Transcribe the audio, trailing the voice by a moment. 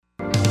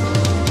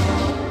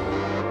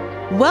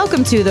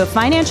Welcome to the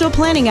Financial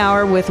Planning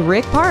Hour with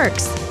Rick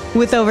Parks.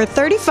 With over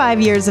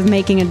 35 years of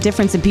making a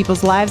difference in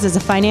people's lives as a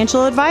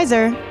financial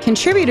advisor,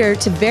 contributor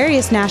to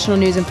various national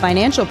news and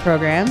financial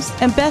programs,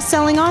 and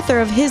best-selling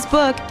author of his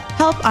book,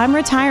 Help, I'm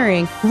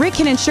Retiring, Rick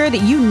can ensure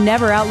that you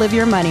never outlive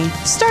your money.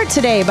 Start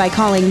today by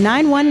calling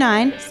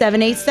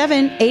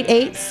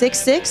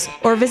 919-787-8866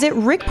 or visit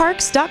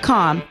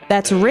rickparks.com.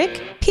 That's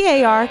Rick,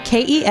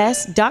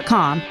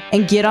 Parkes.com,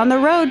 and get on the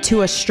road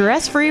to a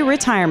stress-free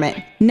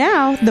retirement.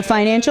 Now, the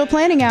Financial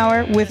Planning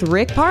Hour with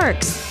Rick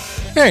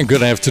Parks. And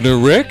good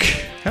afternoon,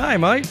 Rick. Hi,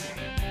 Mike.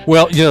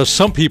 Well,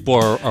 some people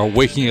are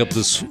waking up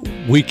this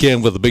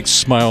weekend with a big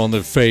smile on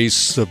their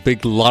face, the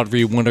big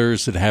lottery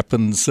winners. It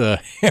happens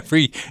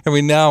every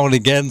now and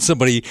again.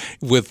 Somebody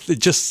with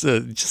just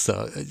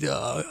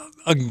a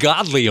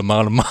ungodly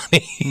amount of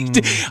money.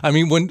 I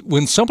mean,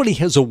 when somebody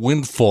has a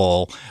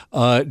windfall,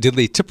 do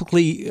they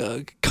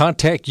typically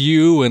contact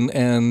you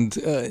and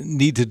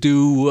need to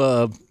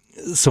do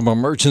some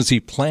emergency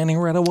planning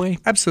right away?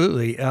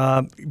 Absolutely.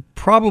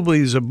 Probably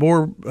is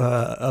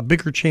a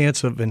bigger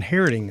chance of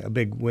inheriting a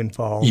big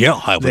windfall. Yeah,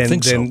 I would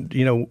think so.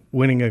 Than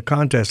winning a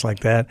contest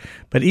like that.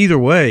 But either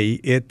way,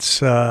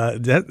 it's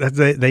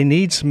they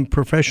need some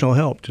professional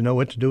help to know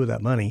what to do with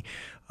that money.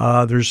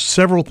 There's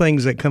several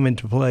things that come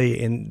into play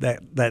in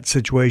that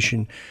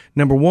situation.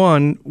 Number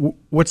one,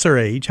 what's their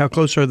age? How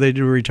close are they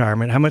to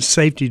retirement? How much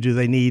safety do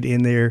they need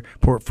in their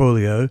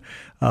portfolio?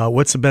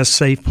 What's the best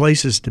safe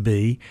places to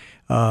be?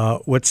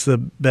 What's the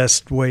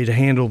best way to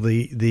handle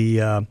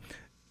the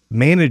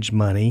managed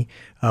money?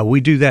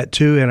 We do that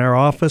too in our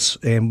office,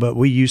 but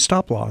we use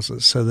stop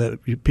losses so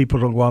that people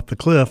don't go off the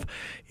cliff.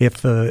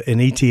 If an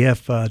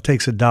ETF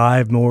takes a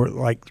dive more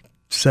like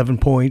 7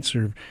 points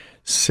or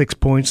 6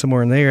 points,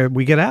 somewhere in there,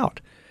 we get out.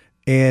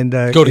 And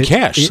go to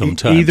cash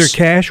sometimes. Either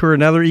cash or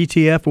another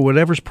ETF or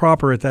whatever's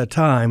proper at that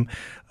time.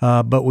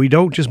 But we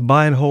don't just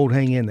buy and hold,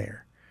 hang in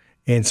there.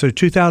 And so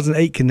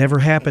 2008 can never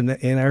happen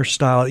in our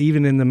style,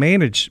 even in the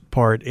managed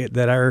part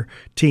that our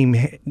team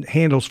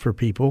handles for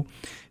people.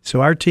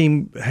 So our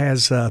team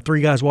has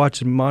 3 guys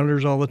watching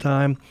monitors all the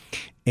time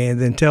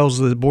and then tells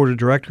the board of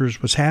directors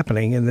what's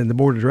happening. And then the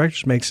board of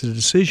directors makes a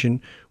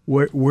decision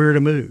where to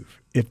move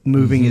if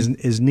moving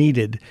is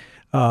needed.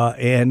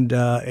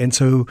 And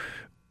so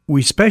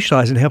we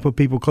specialize in helping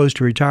people close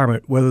to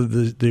retirement, whether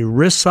the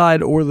risk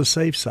side or the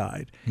safe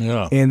side.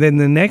 Yeah. And then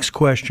the next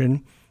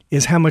question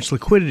is, how much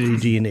liquidity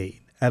do you need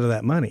out of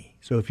that money?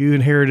 So if you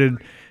inherited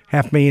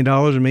 $500,000,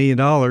 $1 million,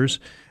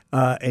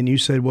 and you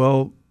said,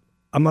 well,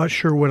 I'm not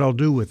sure what I'll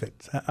do with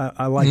it.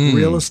 I like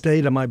real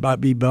estate. I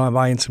might be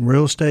buying some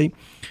real estate.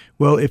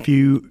 Well,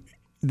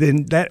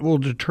 then that will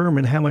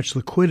determine how much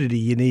liquidity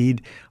you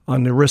need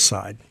on the risk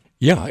side.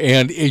 Yeah,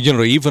 and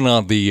even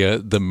on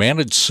the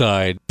managed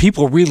side,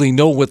 people really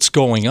know what's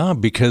going on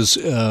because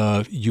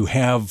you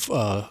have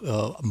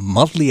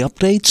monthly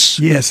updates.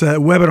 Yes,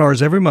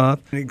 webinars every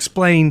month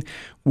explain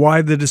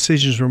why the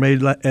decisions were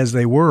made as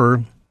they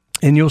were,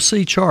 and you'll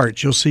see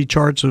charts. You'll see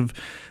charts of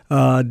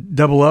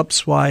double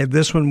ups. Why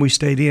this one we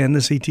stayed in,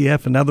 this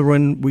ETF, another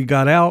one we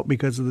got out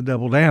because of the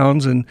double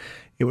downs, and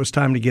it was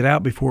time to get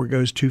out before it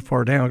goes too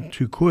far down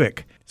too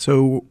quick.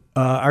 So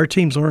our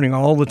team's learning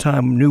all the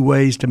time new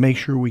ways to make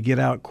sure we get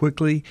out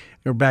quickly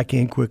or back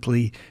in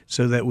quickly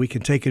so that we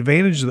can take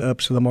advantage of the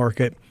ups of the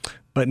market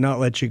but not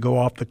let you go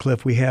off the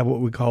cliff. We have what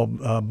we call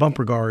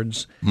bumper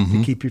guards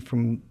to keep you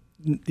from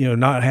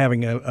not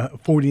having a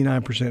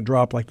 49%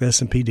 drop like the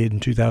S&P did in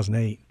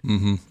 2008.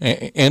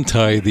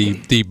 Anti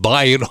the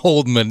buy and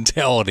hold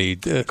mentality,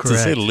 to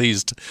say the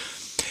least.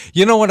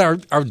 In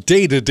our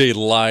day-to-day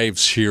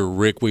lives here,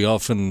 Rick, we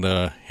often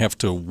have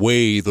to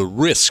weigh the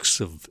risks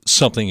of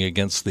something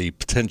against the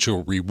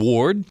potential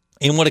reward.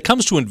 And when it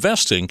comes to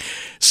investing,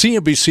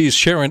 CNBC's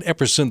Sharon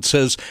Epperson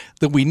says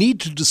that we need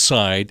to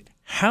decide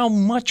how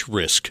much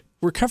risk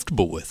we're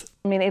comfortable with.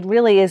 I mean, it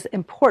really is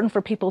important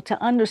for people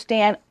to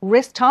understand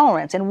risk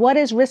tolerance. And what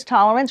is risk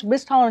tolerance?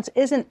 Risk tolerance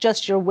isn't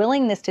just your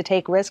willingness to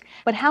take risk,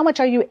 but how much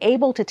are you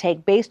able to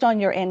take based on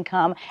your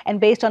income and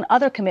based on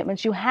other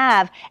commitments you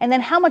have? And then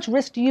how much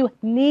risk do you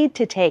need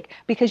to take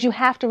because you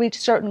have to reach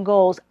certain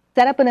goals?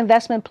 Set up an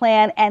investment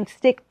plan and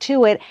stick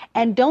to it.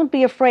 And don't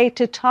be afraid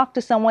to talk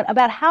to someone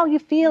about how you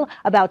feel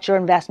about your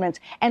investments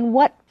and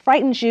what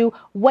frightens you,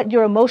 what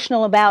you're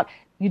emotional about.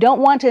 You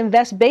don't want to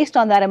invest based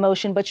on that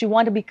emotion, but you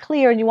want to be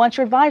clear and you want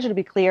your advisor to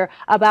be clear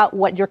about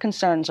what your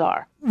concerns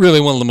are.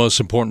 Really one of the most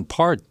important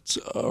parts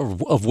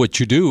of what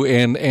you do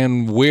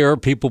and where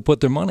people put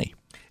their money.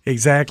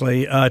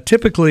 Exactly.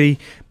 Typically,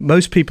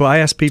 I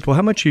ask people,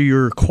 how much of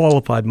your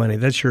qualified money,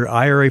 that's your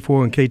IRA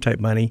 401k type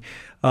money,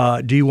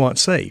 do you want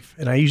safe?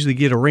 And I usually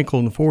get a wrinkle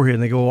in the forehead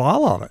and they go, well,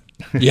 all of it.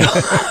 Yeah.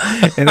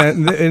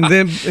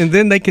 and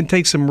then they can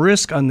take some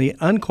risk on the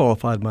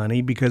unqualified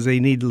money because they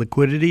need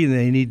liquidity and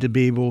they need to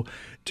be able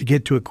to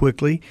get to it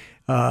quickly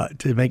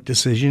to make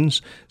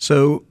decisions.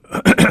 So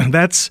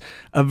that's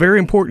a very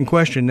important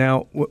question.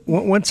 Now,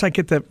 once I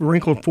get that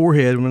wrinkled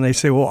forehead, when they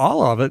say, well,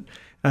 all of it,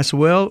 I said,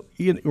 well,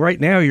 right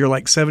now you're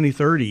like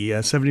 70-30,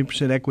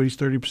 70% equities,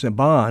 30%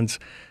 bonds.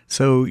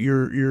 So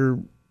you're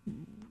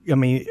I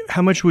mean,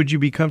 how much would you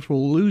be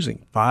comfortable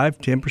losing? 5,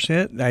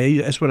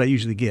 10%? That's what I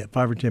usually get,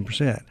 5 or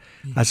 10%.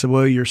 I said,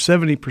 well, you're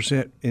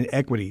 70% in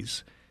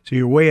equities, so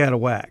you're way out of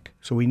whack.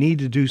 So we need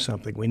to do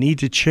something. We need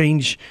to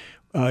change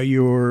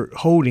your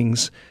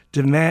holdings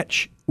to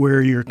match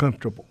where you're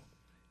comfortable,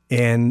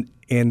 and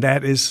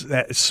that is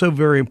so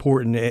very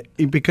important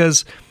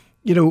because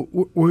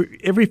we're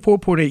every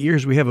 4.8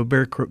 years we have a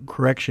bear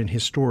correction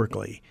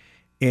historically,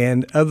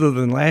 and other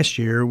than last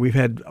year, we've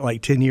had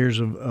like 10 years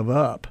of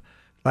up.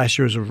 Last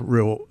year was a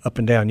real up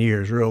and down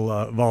years, real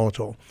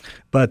volatile,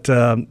 but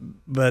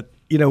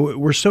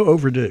we're so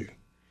overdue,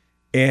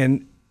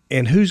 and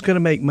who's going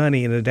to make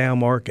money in a down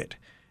market?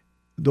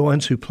 The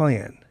ones who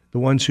plan. The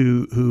ones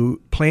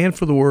who plan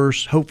for the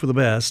worst, hope for the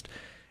best,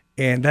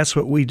 and that's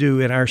what we do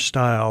in our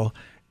style,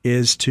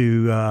 is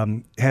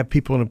to have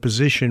people in a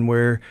position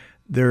where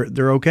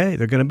they're okay.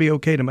 They're going to be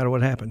okay no matter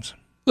what happens.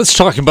 Let's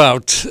talk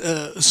about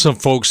some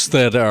folks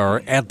that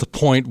are at the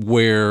point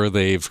where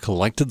they've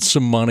collected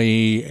some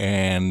money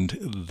and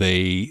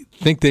they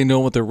think they know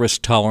what their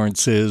risk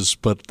tolerance is,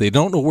 but they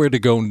don't know where to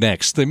go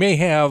next. They may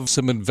have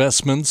some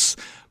investments,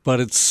 but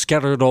it's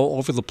scattered all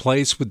over the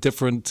place with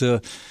different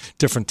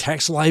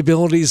tax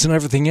liabilities and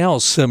everything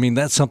else. I mean,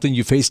 that's something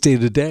you face day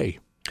to day.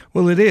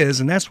 Well, it is,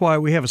 and that's why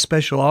we have a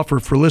special offer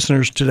for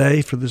listeners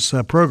today for this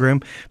program.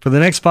 For the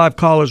next 5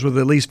 callers with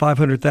at least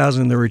 $500,000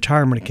 in their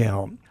retirement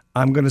account,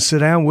 I'm going to sit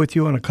down with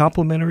you on a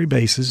complimentary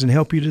basis and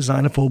help you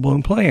design a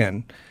full-blown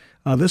plan.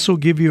 This will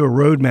give you a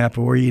roadmap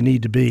of where you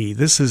need to be.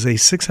 This is a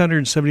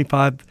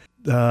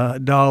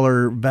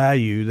 $675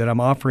 value that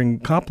I'm offering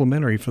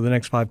complimentary for the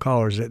next 5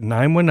 callers at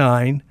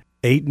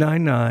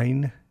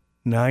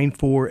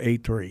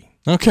 919-899-9483.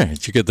 Okay,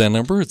 did you get that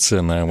number? It's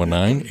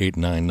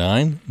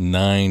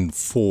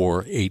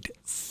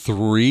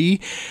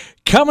 919-899-9483.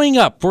 Coming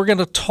up, we're going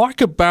to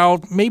talk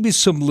about maybe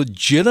some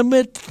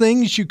legitimate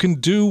things you can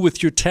do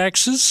with your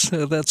taxes.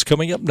 That's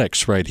coming up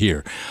next right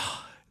here.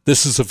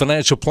 This is the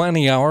Financial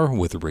Planning Hour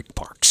with Rick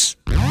Parks.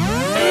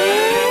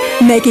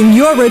 Making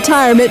your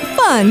retirement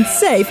fun,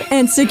 safe,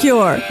 and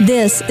secure.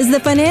 This is the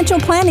Financial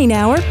Planning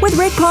Hour with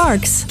Rick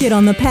Parks. Get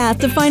on the path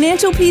to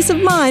financial peace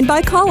of mind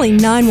by calling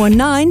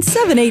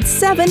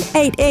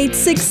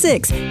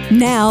 919-787-8866.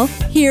 Now,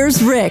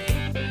 here's Rick.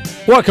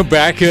 Welcome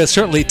back.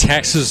 Certainly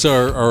taxes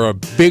are a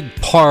big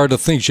part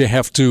of things you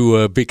have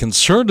to be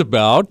concerned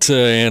about,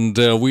 and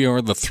we are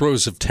in the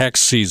throes of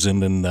tax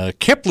season, and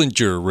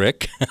Kiplinger,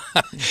 Rick,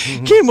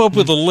 came up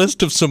with a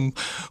list of some,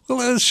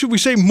 well, should we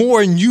say,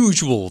 more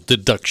unusual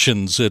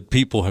deductions that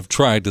people have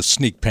tried to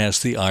sneak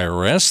past the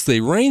IRS. They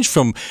range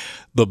from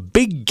the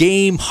big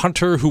game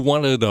hunter who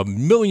wanted $1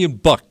 million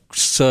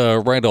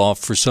right off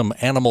for some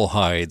animal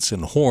hides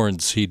and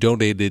horns he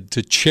donated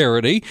to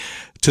charity,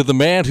 to the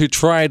man who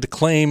tried to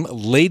claim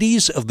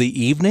ladies of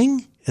the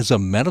evening as a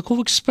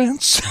medical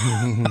expense.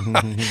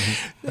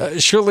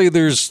 Surely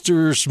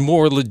there's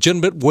more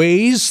legitimate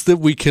ways that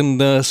we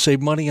can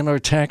save money on our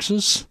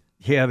taxes.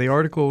 Yeah, the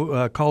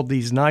article called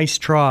these nice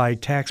try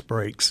tax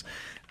breaks.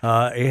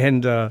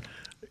 And for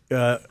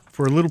a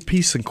little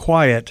peace and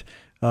quiet,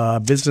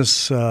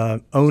 business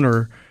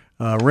owner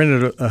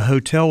rented a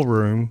hotel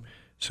room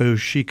so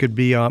she could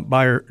be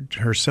by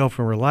herself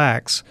and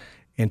relax,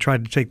 and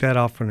tried to take that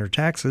off on her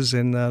taxes,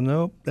 and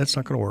no, that's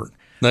not going to work.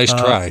 Nice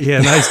try.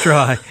 Nice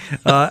try.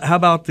 How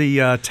about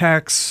the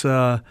tax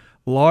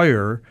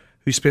lawyer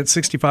who spent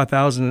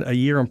 $65,000 a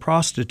year on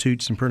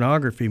prostitutes and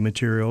pornography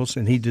materials,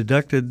 and he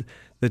deducted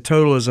the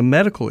total as a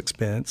medical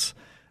expense,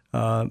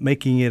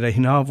 making it a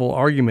novel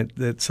argument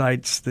that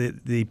cites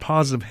the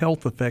positive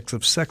health effects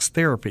of sex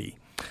therapy.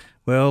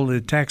 Well,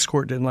 the tax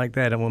court didn't like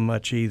that one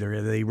much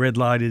either. They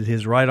red-lighted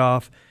his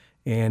write-off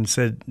and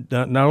said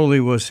not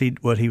only was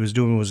what he was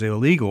doing was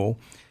illegal,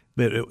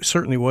 but it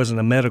certainly wasn't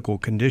a medical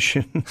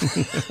condition.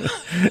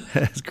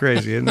 That's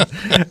crazy, isn't it?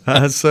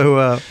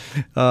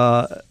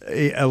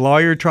 A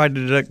lawyer tried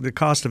to deduct the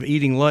cost of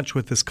eating lunch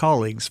with his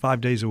colleagues 5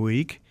 days a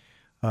week.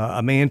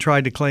 A man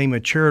tried to claim a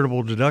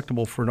charitable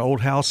deductible for an old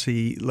house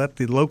he let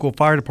the local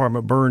fire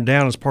department burn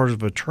down as part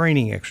of a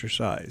training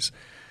exercise.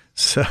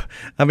 So,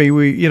 I mean,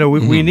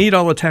 we need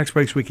all the tax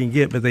breaks we can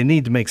get, but they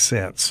need to make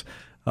sense.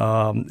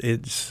 A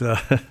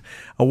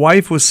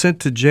wife was sent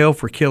to jail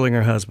for killing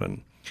her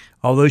husband.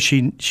 Although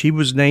she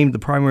was named the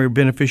primary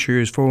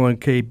beneficiary of his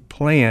 401k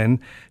plan,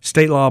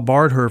 state law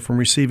barred her from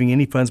receiving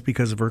any funds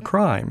because of her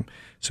crime.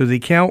 So the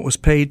account was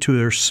paid to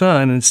her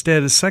son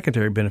instead as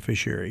secondary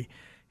beneficiary.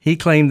 He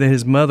claimed that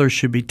his mother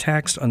should be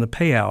taxed on the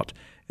payout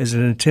as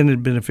an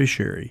intended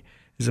beneficiary.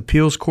 His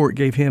appeals court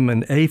gave him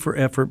an A for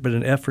effort but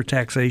an F for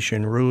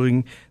taxation,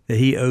 ruling that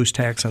he owes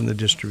tax on the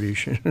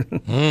distribution.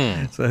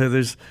 So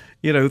there's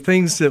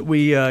things that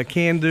we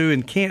can do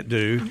and can't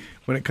do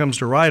when it comes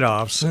to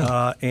write-offs.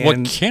 And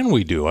what can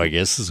we do, I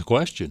guess, is the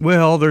question.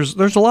 Well,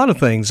 there's a lot of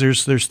things.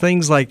 There's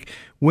things like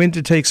when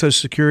to take Social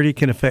Security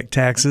can affect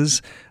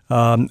taxes,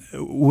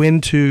 when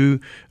to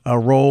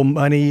roll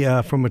money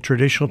from a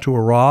traditional to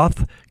a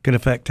Roth can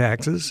affect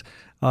taxes.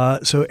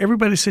 So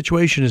everybody's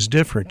situation is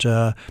different.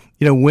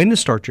 When to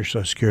start your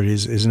Social Security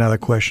is another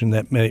question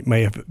that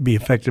may be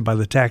affected by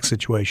the tax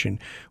situation.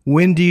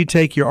 When do you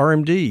take your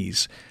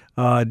RMDs?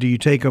 Do you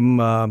take them?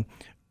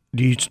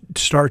 Do you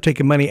start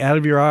taking money out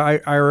of your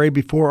IRA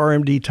before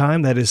RMD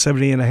time? That is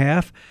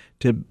 70.5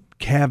 to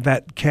have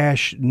that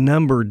cash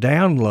number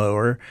down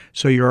lower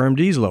so your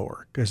RMD is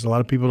lower, because a lot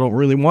of people don't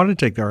really want to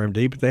take the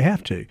RMD, but they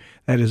have to.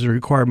 That is a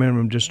required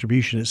minimum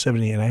distribution at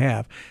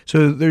 70.5.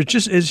 So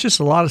it's just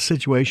a lot of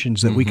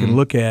situations that we can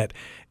look at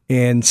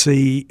and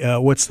see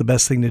what's the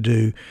best thing to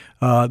do.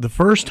 The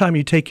first time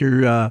you take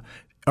your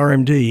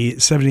RMD at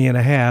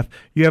 70.5,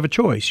 you have a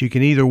choice. You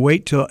can either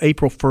wait till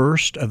April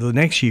 1st of the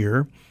next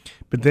year,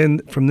 but then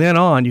from then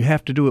on, you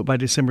have to do it by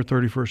December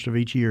 31st of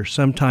each year,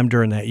 sometime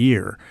during that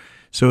year.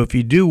 So if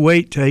you do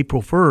wait to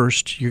April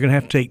 1st, you're going to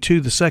have to take 2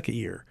 the second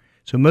year.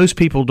 So most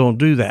people don't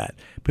do that,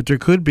 but there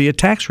could be a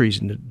tax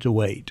reason to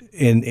wait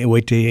and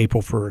wait till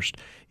April 1st.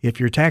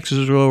 If your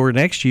taxes are lower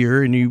next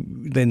year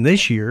than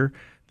this year,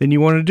 then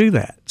you want to do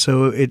that.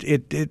 So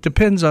it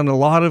depends on a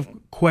lot of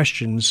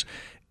questions,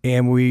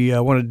 and we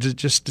wanted to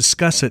just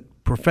discuss it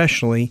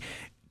professionally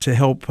to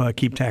help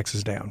keep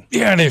taxes down.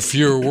 Yeah, and if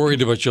you're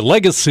worried about your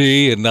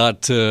legacy and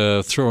not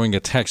throwing a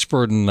tax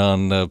burden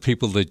on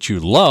people that you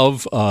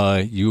love,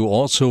 you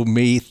also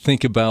may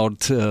think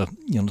about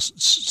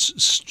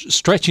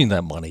stretching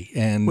that money.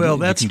 And well,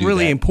 that's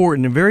really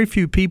important, and very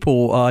few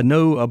people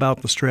know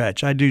about the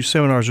stretch. I do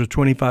seminars with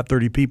 25,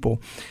 30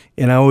 people,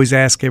 and I always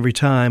ask every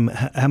time,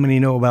 how many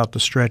know about the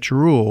stretch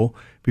rule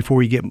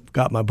before you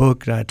got my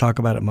book, and I talk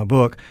about it in my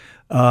book.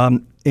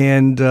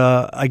 And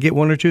I get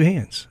 1 or 2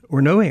 hands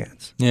or no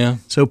hands. Yeah.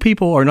 So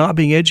people are not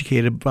being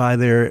educated by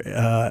their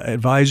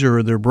advisor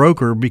or their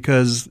broker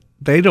because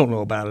they don't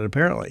know about it,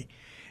 apparently.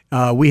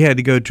 We had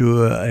to go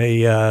to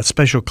a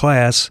special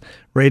class.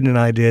 Radon and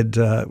I did.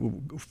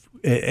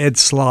 Ed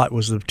Slott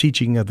was the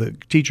teacher of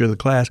the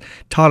class,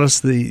 taught us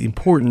the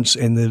importance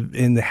and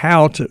the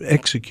how to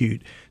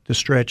execute the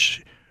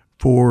stretch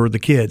for the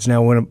kids.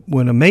 Now,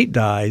 when a mate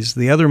dies,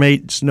 the other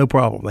mate's no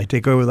problem. They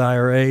take over the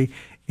IRA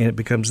and it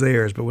becomes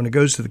theirs. But when it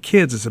goes to the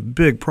kids, it's a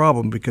big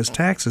problem because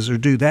taxes are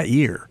due that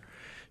year.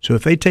 So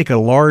if they take a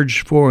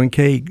large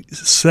 401k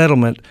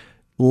settlement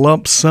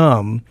lump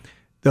sum,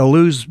 they'll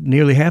lose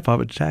nearly half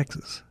of it to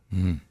taxes.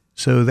 Mm.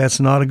 So that's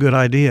not a good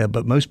idea,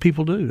 but most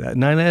people do that.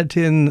 9 out of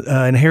 10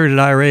 inherited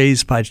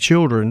IRAs by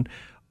children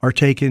are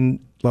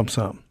taken lump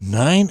sum.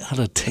 9 out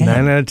of 10?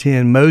 9 out of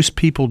 10. Most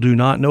people do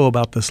not know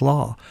about this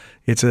law.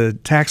 It's a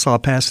tax law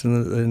passed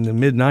in the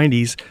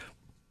mid-'90s.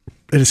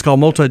 It is called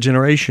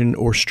multi-generation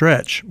or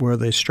stretch, where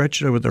they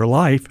stretch it over their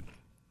life,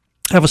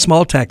 have a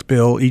small tax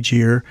bill each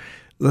year.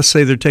 Let's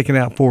say they're taking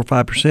out 4 or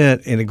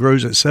 5%, and it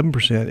grows at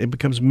 7%. It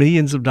becomes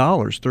millions of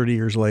dollars 30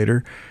 years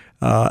later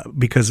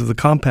because of the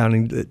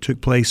compounding that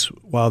took place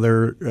while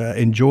they're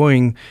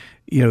enjoying,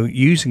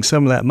 using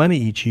some of that money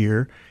each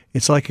year.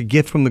 It's like a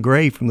gift from the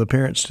grave from the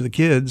parents to the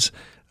kids.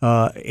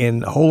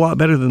 And a whole lot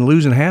better than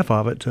losing half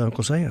of it to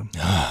Uncle Sam.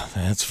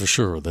 That's for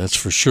sure. That's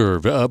for sure.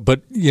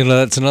 But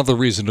that's another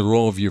reason to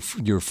roll over your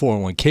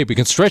 401k. But you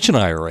can stretch an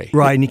IRA.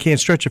 Right, and you can't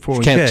stretch a 401k.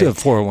 You can't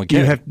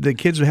 401k. The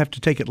kids would have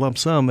to take it lump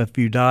sum if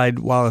you died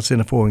while it's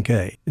in a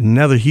 401k.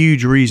 Another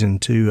huge reason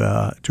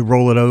to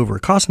roll it over.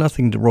 It costs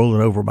nothing to roll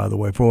it over, by the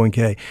way,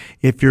 401k.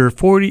 If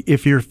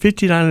you're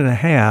 59 and a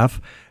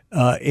half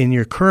in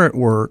your current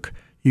work,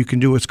 you can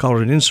do what's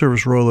called an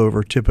in-service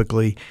rollover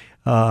typically.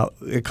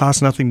 It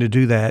costs nothing to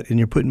do that, and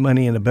you're putting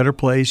money in a better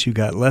place. You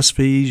got less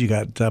fees, you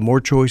got more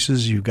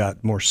choices, you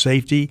got more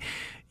safety.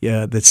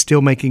 That's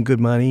still making good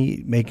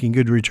money, making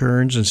good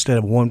returns instead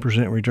of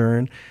 1%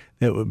 return.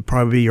 That would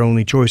probably be your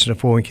only choice in a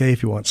 401k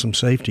if you want some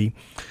safety.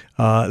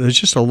 There's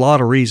just a lot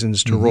of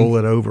reasons to roll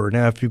it over.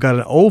 Now, if you've got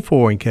an old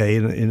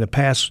 401k in a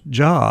past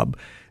job,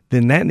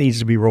 then that needs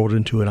to be rolled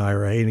into an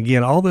IRA. And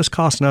again, all this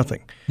costs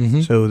nothing.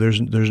 Mm-hmm. So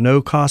there's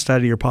no cost out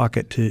of your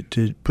pocket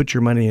to put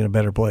your money in a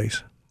better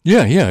place.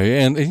 Yeah,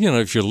 and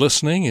if you're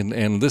listening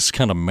and this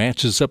kind of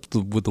matches up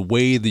with the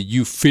way that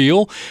you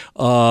feel,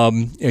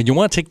 and you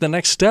want to take the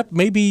next step,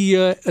 maybe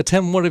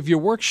attend one of your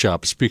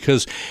workshops,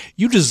 because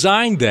you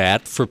designed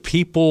that for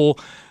people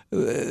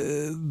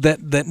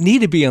that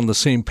need to be on the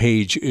same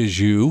page as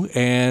you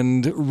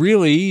and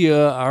really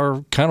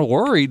are kind of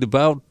worried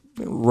about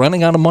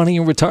running out of money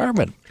in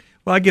retirement.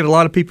 Well, I get a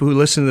lot of people who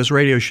listen to this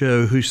radio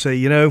show who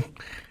say,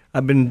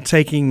 I've been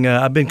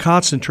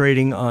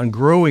concentrating on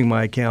growing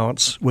my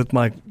accounts with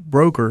my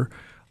broker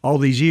all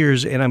these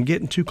years, and I'm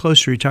getting too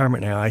close to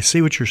retirement now. I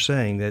see what you're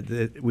saying,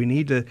 that we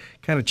need to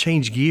kind of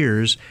change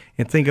gears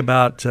and think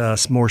about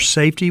more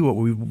safety, what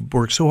we've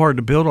worked so hard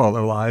to build all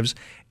our lives,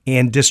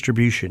 and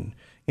distribution,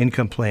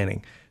 income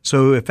planning.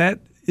 So if that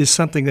is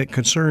something that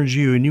concerns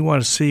you and you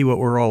want to see what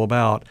we're all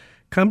about,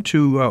 come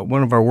to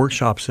one of our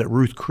workshops at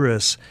Ruth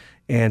Chris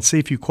and see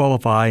if you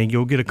qualify, and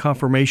you'll get a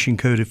confirmation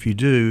code if you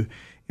do.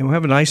 And we'll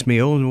have a nice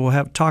meal, and we'll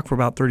have talk for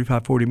about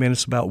 35, 40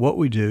 minutes about what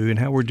we do and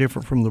how we're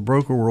different from the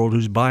broker world,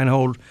 whose buy and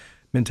hold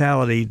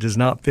mentality does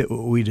not fit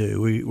what we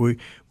do.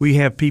 We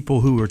have people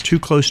who are too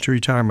close to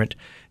retirement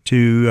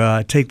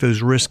to take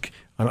those risks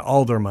on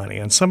all their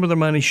money. On some of their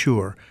money,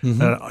 sure.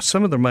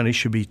 Some of their money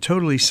should be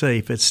totally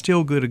safe. It's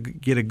still good to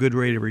get a good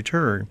rate of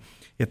return.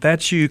 If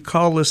that's you,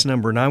 call this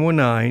number,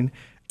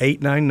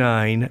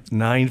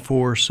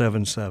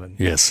 919-899-9477.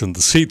 Yes, and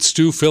the seats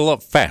do fill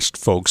up fast,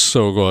 folks.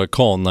 So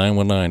call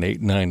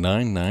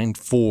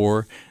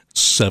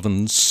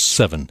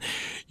 919-899-9477.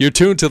 You're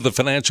tuned to the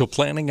Financial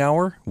Planning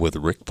Hour with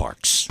Rick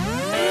Parks.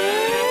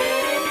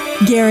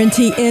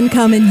 Guarantee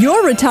income in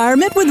your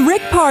retirement with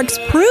Rick Parks'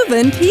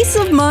 proven peace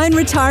of mind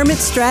retirement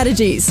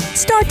strategies.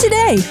 Start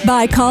today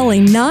by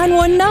calling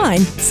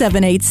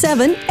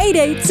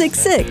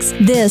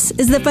 919-787-8866. This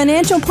is the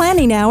Financial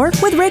Planning Hour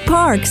with Rick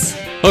Parks.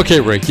 Okay,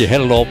 Rick, you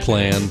had it all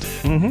planned.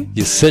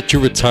 You set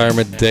your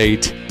retirement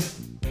date.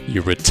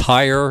 You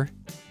retire.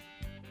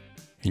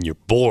 And you're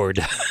bored.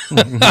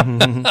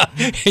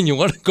 And you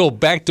want to go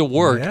back to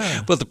work.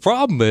 Yeah. But the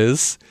problem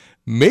is,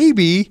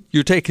 maybe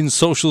you're taking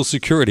Social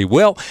Security.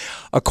 Well,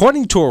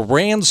 according to a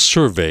RAND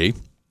survey,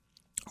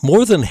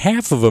 more than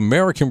half of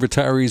American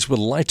retirees would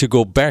like to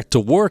go back to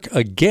work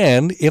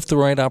again if the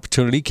right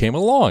opportunity came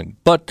along.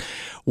 But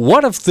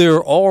what if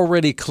they're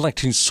already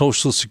collecting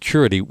Social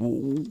Security?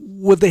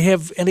 Would they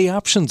have any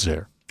options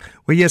there?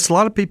 Well, yes, a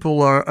lot of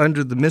people are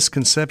under the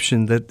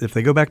misconception that if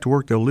they go back to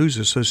work, they'll lose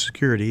their Social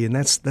Security, and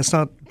that's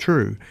not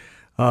true.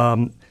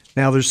 Now,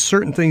 there's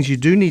certain things you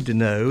do need to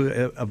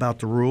know about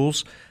the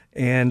rules,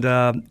 and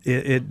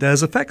it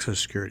does affect Social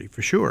Security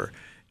for sure.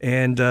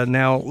 And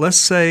now, let's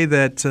say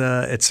that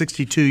at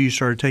 62 you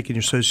started taking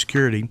your Social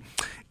Security,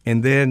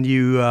 and then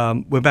you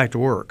went back to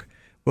work.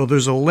 Well,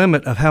 there's a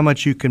limit of how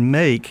much you can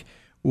make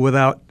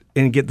without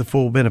and get the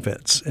full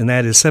benefits, and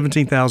that is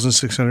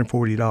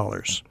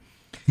 $17,640.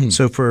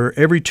 So for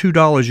every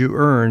 $2 you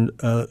earn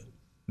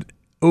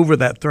over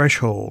that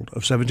threshold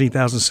of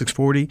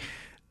 $17,640,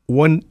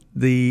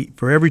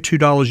 for every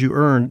 $2 you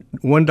earn,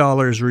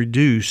 $1 is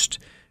reduced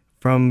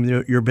from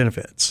your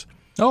benefits.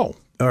 Oh.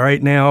 All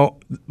right. Now,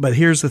 but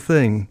here's the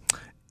thing.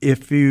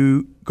 If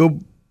you go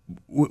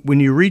when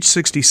you reach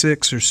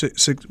 66 or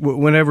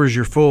whenever is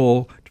your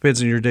full,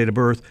 depends on your date of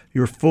birth,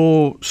 your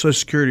full Social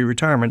Security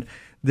retirement,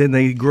 then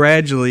they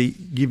gradually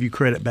give you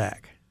credit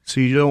back. So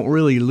you don't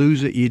really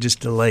lose it, you just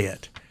delay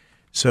it.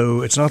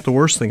 So it's not the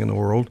worst thing in the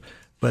world,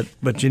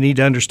 but you need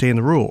to understand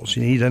the rules.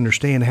 You need to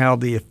understand how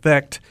the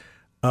effect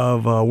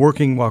of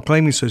working while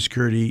claiming Social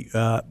Security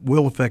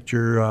will affect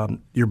your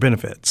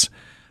benefits.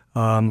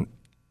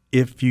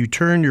 If you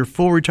turn your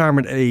full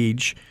retirement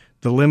age,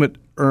 the limit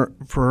for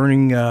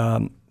earning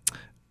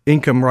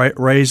income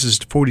raises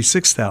to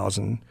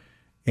 $46,000,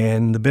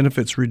 and the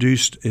benefits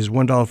reduced is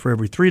 $1 for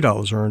every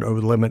 $3 earned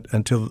over the limit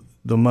until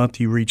the month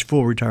you reach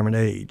full retirement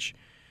age.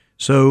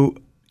 So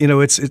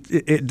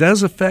it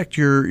does affect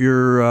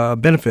your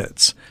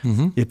benefits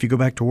if you go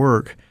back to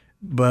work,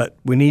 but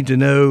we need to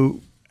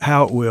know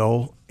how it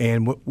will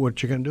and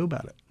what you're going to do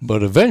about it.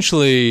 But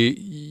eventually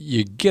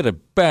you get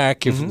it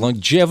back if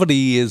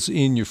longevity is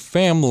in your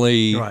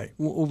family. Right.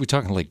 What are we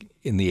talking, like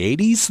in the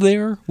 80s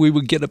there we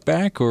would get it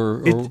back or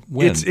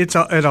when?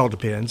 It all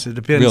depends. It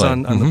depends Really?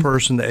 on the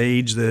person, the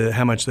age,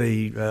 how much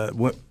they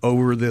went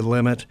over the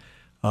limit.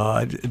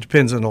 It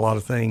depends on a lot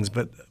of things,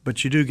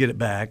 but you do get it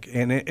back,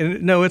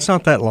 and no, it's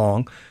not that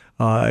long.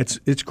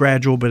 It's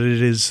gradual, but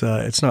it is.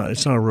 It's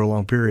not a real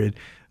long period.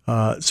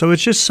 So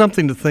it's just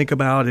something to think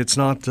about. It's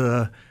not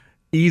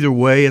either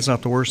way. It's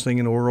not the worst thing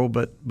in the world,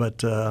 but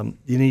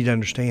you need to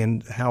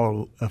understand how it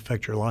will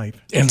affect your life.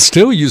 And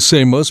still, you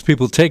say most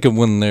people take it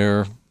when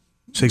they're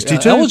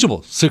 62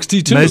 eligible.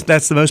 62.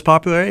 That's the most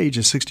popular age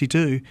is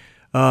 62.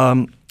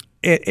 And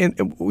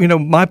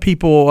my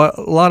people,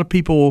 a lot of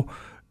people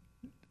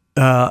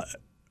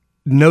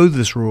know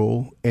this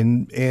rule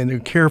and are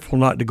careful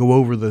not to go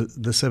over the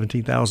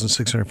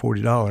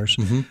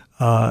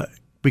 $17,640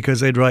 because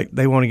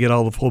they want to get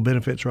all the full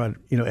benefits right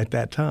at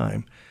that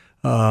time.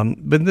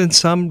 But then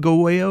some go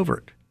way over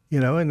it,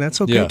 and that's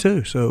okay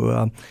too.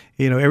 So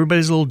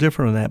everybody's a little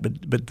different on that,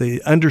 but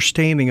the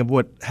understanding of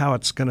how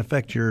it's going to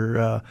affect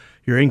your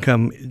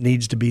income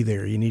needs to be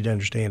there. You need to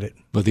understand it.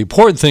 But the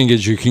important thing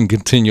is you can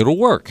continue to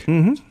work.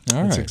 Mm-hmm.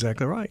 All That's right.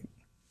 exactly right.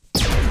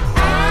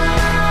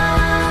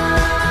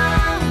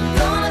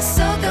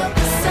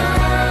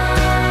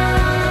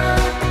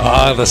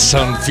 The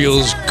sun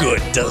feels good,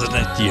 doesn't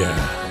it?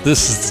 Yeah.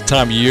 This is the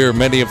time of year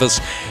many of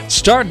us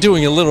start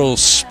doing a little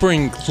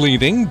spring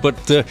cleaning, but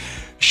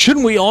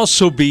shouldn't we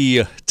also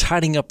be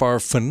tidying up our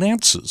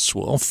finances?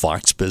 Well,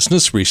 Fox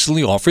Business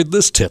recently offered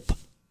this tip.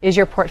 Is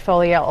your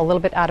portfolio a little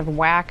bit out of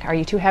whack? Are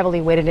you too heavily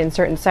weighted in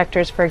certain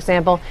sectors, for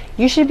example?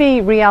 You should be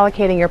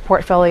reallocating your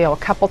portfolio a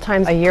couple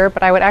times a year,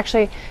 but I would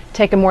actually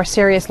take a more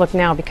serious look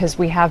now because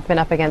we have been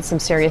up against some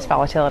serious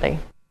volatility.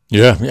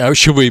 Yeah.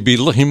 Should we be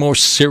looking more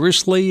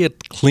seriously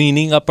at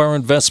cleaning up our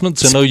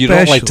investments? I know you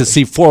don't like to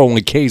see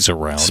 401ks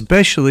around.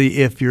 Especially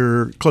if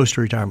you're close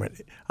to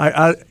retirement.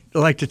 I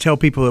like to tell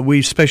people that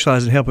we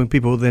specialize in helping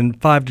people within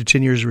 5 to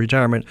 10 years of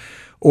retirement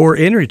or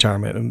in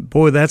retirement. And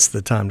boy, that's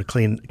the time to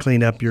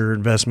clean up your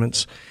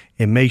investments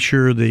and make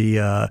sure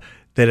that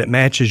it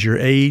matches your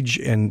age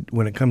and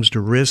when it comes to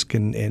risk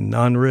and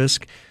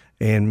non-risk.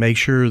 and make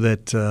sure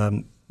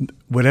that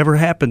whatever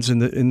happens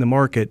in the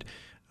market,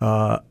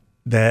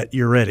 that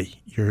you're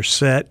ready, you're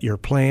set, you're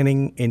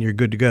planning, and you're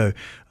good to go.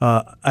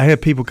 I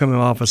have people come in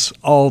my office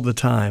all the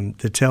time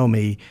to tell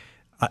me,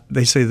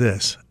 they say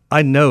this: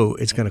 I know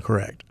it's going to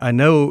correct. I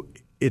know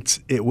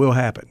it will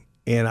happen,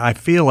 and I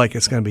feel like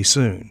it's going to be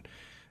soon.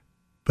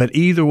 But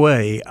either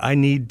way, I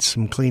need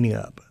some cleaning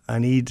up. I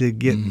need to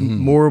get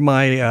more of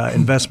my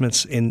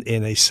investments in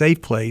a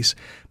safe place,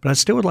 but I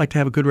still would like to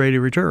have a good rate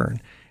of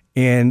return.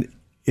 And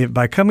if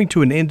by coming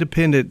to an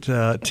independent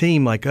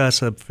team like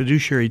us, a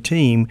fiduciary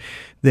team,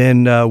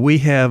 then we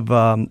have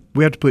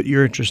to put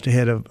your interest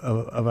ahead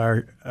of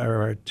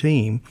our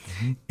team.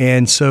 Mm-hmm.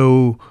 And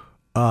so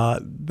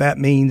that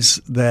means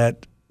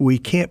that we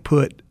can't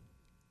put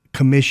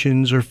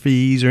commissions or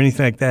fees or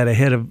anything like that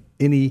ahead of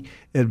any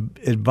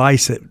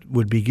advice that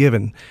would be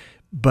given.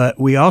 But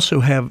we also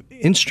have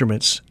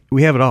instruments.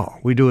 We have it all.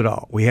 We do it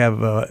all. We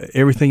have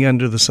everything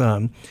under the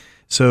sun.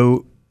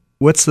 So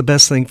what's the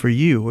best thing for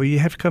you? Well, you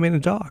have to come in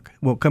and talk.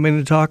 We'll come in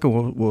and talk,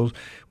 and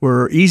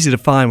we're easy to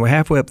find. We're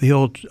halfway up the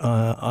hill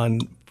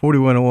on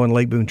 4101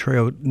 Lake Boone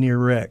Trail near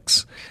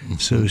Rex. Mm-hmm.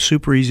 So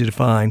super easy to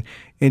find.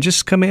 And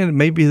just come in. It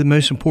may be the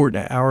most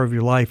important hour of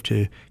your life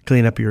to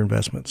clean up your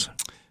investments.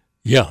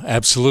 Yeah,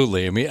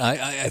 absolutely. I mean,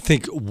 I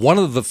think one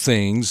of the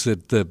things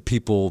that the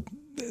people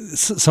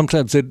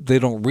sometimes they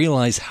don't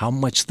realize how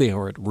much they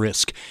are at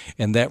risk,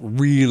 and that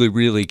really,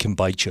 really can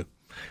bite you.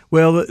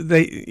 Well,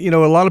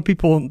 a lot of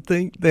people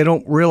think they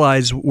don't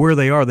realize where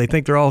they are. They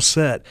think they're all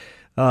set.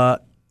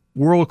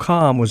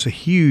 WorldCom was a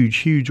huge,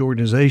 huge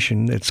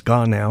organization that's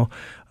gone now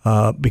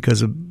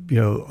because of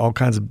all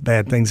kinds of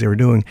bad things they were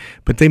doing.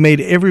 But they made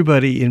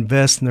everybody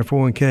invest in their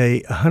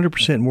 401k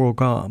 100% in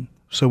WorldCom.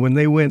 So when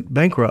they went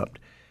bankrupt,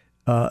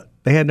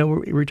 they had no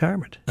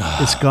retirement.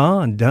 It's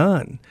gone,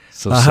 done.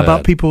 So how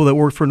about people that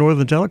worked for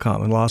Northern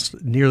Telecom and lost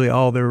nearly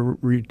all their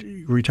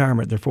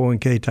retirement, their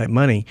 401k type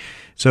money?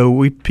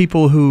 So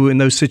people who in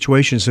those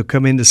situations have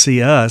come in to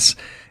see us,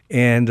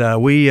 and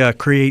we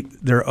create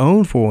their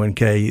own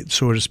 401k,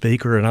 so to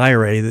speak, or an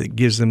IRA that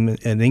gives them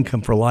an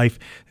income for life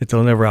that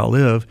they'll never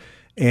outlive.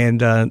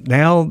 And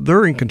now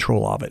they're in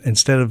control of it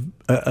instead of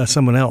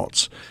someone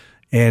else.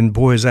 And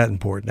boy, is that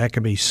important. That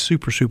can be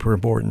super, super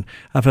important.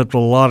 I've helped a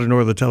lot of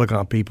Northern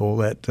Telecom people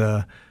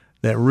that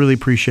really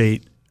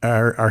appreciate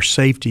our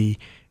safety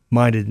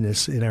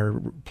mindedness in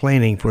our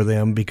planning for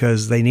them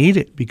because they need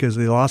it, because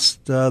they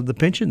lost the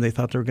pension they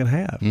thought they were going to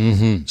have.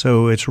 Mm-hmm.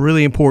 So it's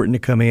really important to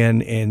come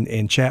in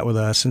and chat with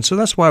us. And so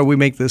that's why we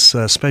make this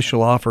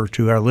special offer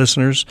to our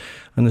listeners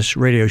on this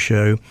radio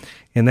show,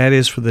 and that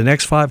is for the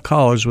next 5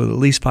 callers with at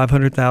least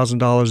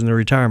 $500,000 in their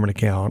retirement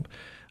account.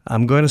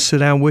 I'm going to sit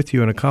down with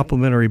you on a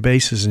complimentary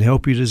basis and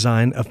help you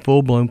design a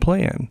full-blown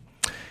plan.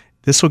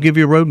 This will give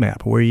you a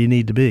roadmap of where you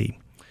need to be.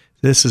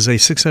 This is a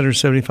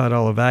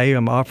 $675 value.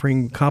 I'm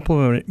offering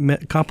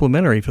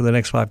complimentary for the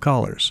next 5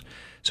 callers.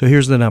 So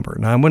here's the number,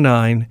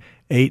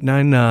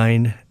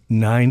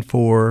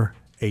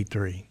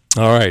 919-899-9483.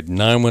 All right,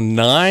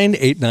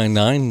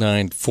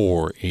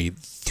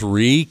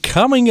 919-899-9483.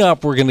 Coming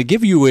up, we're going to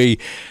give you a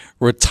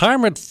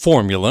retirement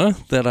formula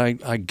that I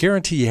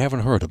guarantee you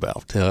haven't heard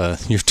about.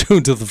 You're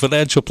tuned to the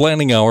Financial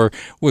Planning Hour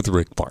with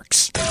Rick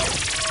Parks.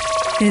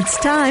 It's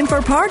time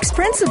for Parks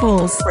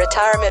Principles.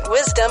 Retirement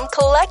wisdom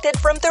collected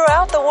from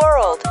throughout the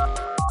world.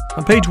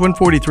 On page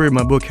 143 of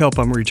my book, Help,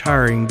 I'm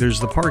Retiring,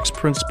 there's the Parks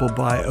Principle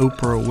by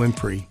Oprah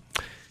Winfrey.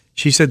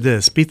 She said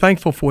this: be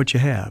thankful for what you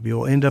have.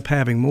 You'll end up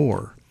having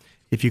more.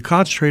 If you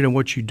concentrate on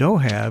what you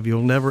don't have,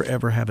 you'll never,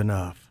 ever have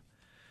enough.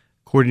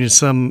 According to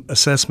some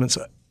assessments,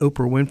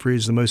 Oprah Winfrey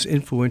is the most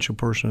influential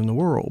person in the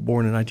world.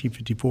 Born in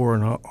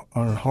 1954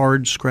 on a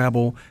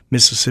hard-scrabble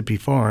Mississippi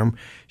farm,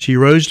 she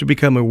rose to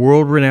become a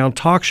world-renowned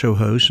talk show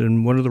host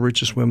and one of the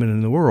richest women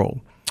in the world.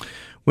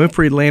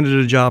 Winfrey landed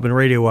a job in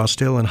radio while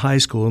still in high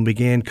school and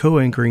began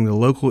co-anchoring the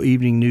local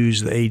evening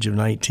news at the age of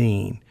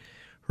 19.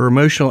 Her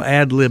emotional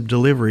ad-lib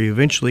delivery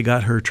eventually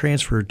got her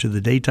transferred to the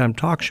daytime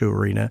talk show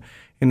arena,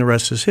 and the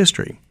rest is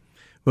history.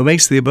 What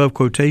makes the above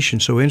quotation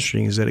so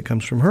interesting is that it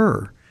comes from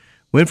her.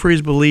 Winfrey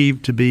is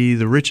believed to be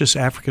the richest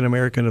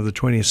African-American of the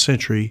 20th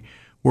century,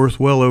 worth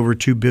well over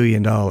 $2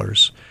 billion.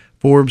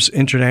 Forbes'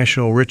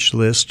 International Rich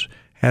List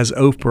has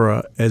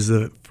Oprah as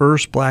the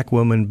first black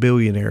woman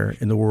billionaire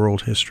in the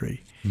world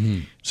history.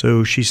 Mm.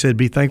 So she said,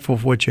 be thankful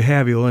for what you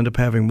have. You'll end up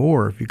having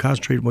more. If you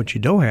concentrate on what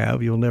you don't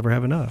have, you'll never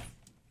have enough.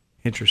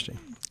 Interesting.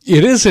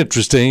 It is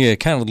interesting. It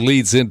kind of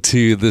leads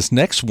into this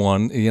next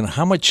one.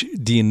 How much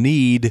do you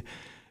need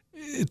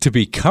to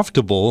be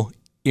comfortable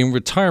in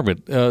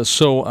retirement?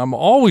 So I'm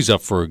always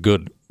up for a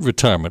good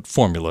retirement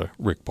formula,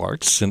 Rick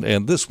Parks,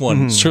 and this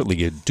one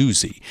certainly a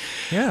doozy.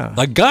 Yeah.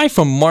 A guy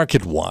from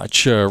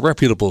MarketWatch, a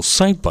reputable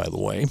site, by the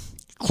way,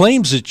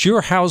 claims that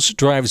your house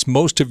drives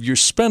most of your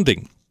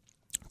spending.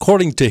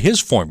 According to his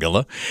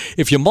formula,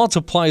 if you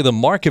multiply the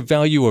market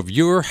value of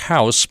your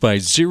house by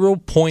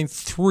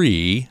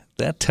 0.3,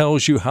 That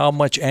tells you how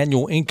much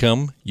annual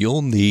income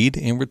you'll need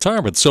in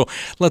retirement. So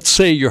let's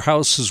say your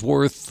house is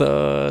worth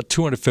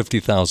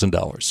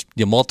 $250,000.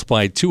 You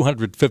multiply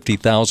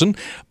 $250,000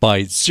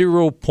 by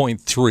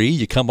 0.3.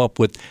 You come up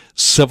with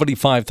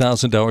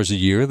 $75,000 a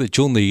year that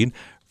you'll need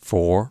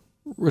for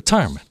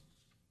retirement.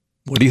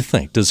 What do you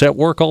think? Does that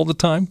work all the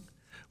time?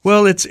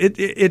 Well, it's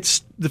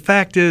the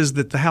fact is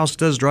that the house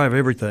does drive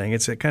everything.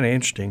 It's kind of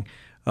interesting.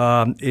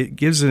 It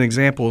gives an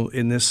example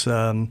in this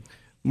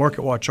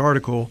Market Watch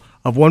article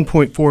of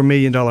 $1.4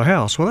 million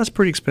house. Well, that's a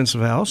pretty expensive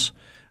house,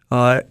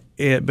 but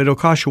it'll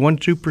cost you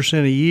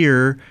 1-2% a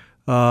year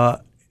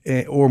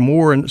or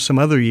more in some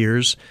other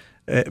years.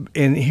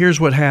 And here's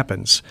what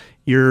happens: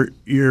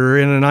 you're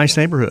in a nice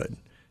neighborhood.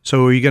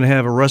 So are you going to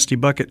have a rusty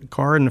bucket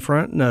car in the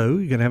front? No,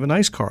 you're going to have a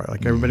nice car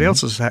like everybody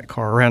else's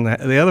car around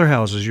the other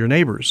houses, your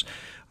neighbors.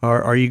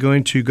 Are you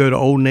going to go to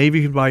Old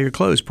Navy to buy your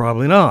clothes?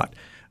 Probably not.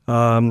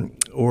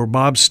 Or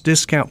Bob's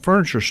Discount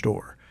Furniture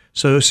Store.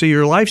 So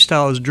your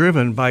lifestyle is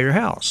driven by your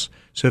house.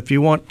 So if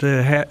you want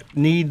to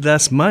need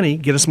less money,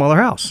 get a smaller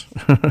house.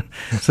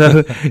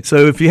 So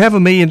if you have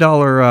 $1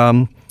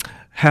 million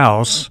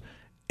house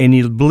and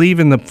you believe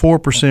in the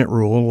 4%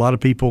 rule, a lot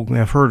of people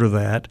have heard of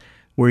that,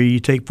 where you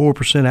take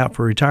 4% out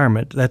for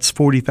retirement, that's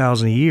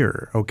 $40,000 a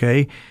year.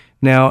 Okay.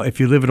 Now, if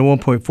you live in a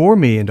 $1.4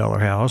 million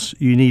house,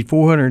 you need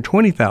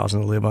 $420,000 to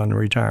live on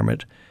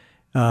retirement.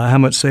 How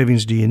much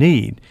savings do you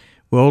need?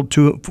 Well,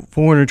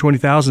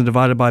 $420,000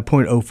 divided by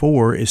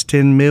 0.04 is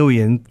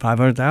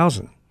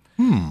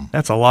 $10,500,000.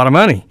 That's a lot of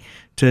money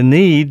to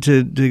need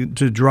to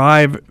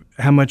drive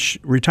how much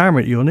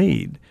retirement you'll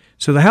need.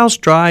 So the house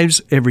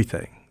drives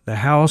everything. The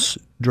house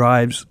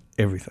drives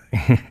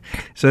everything.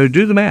 So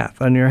do the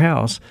math on your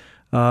house.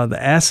 The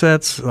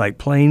assets like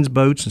planes,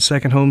 boats, and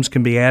second homes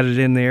can be added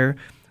in there.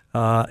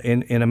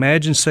 And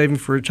imagine saving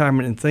for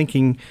retirement and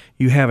thinking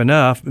you have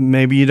enough.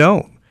 Maybe you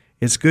don't.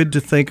 It's good to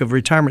think of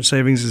retirement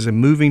savings as a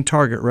moving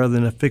target rather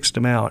than a fixed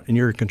amount, and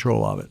you're in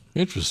control of it.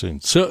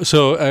 Interesting. So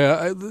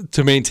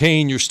to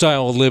maintain your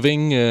style of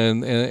living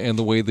and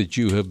the way that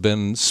you have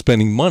been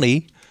spending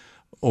money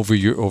over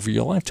your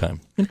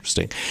lifetime.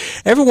 Interesting.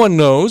 Everyone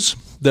knows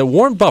that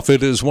Warren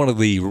Buffett is one of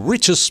the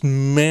richest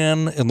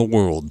men in the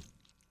world.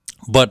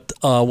 But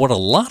what a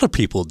lot of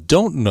people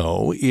don't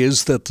know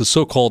is that the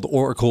so-called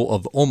Oracle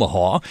of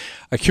Omaha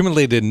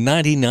accumulated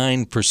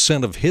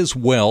 99% of his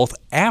wealth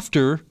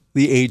after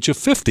the age of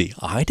 50.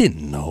 I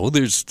didn't know.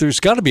 There's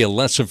got to be a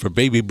lesson for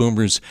baby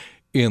boomers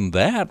in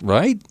that,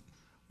 right?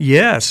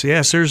 Yes.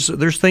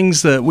 There's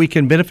things that we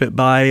can benefit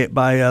by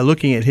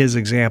looking at his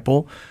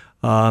example.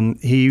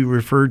 He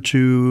referred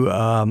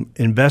to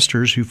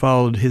investors who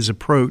followed his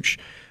approach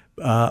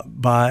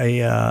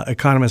by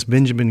economists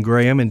Benjamin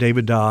Graham and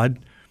David Dodd,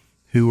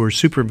 who were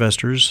super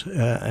investors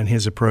in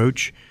his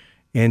approach.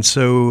 And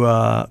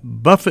so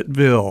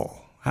Buffettville,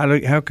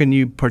 how can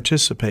you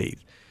participate?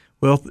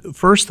 Well,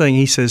 first thing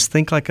he says,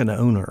 think like an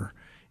owner.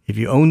 If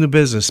you own the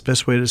business,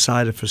 best way to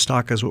decide if a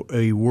stock is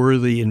a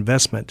worthy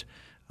investment.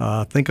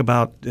 Think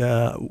about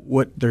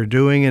what they're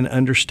doing and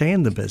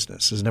understand the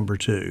business is number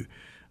two.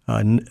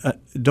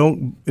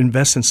 Don't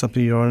invest in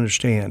something you don't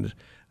understand.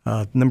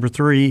 Number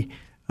three,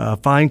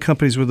 find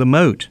companies with a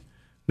moat.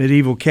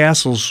 Medieval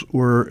castles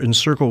were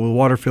encircled with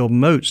water-filled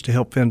moats to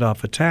help fend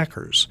off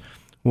attackers.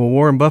 Well,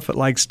 Warren Buffett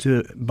likes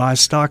to buy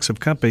stocks of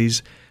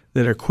companies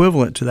that are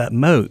equivalent to that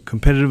moat,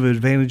 competitive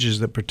advantages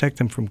that protect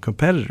them from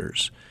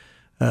competitors.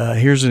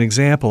 Here's an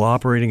example.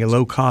 Operating a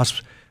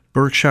low-cost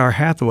Berkshire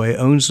Hathaway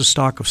owns the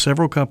stock of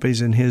several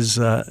companies in his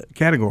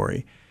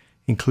category,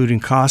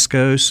 including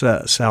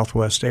Costco,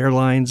 Southwest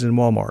Airlines, and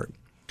Walmart.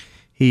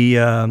 He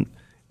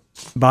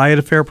buy at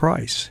a fair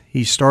price.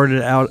 He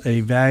started out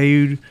a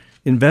valued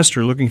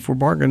investor looking for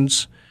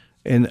bargains,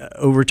 and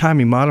over time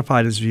he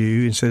modified his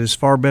view and said it's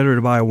far better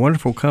to buy a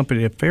wonderful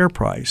company at a fair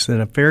price than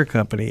a fair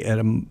company at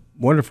a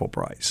wonderful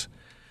price.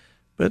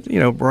 But,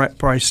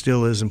 price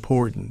still is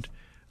important.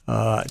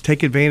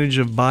 Take advantage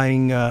of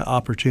buying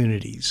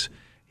opportunities.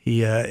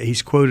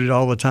 He's quoted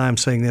all the time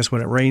saying this: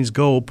 when it rains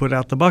gold, put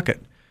out the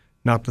bucket,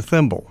 not the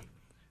thimble.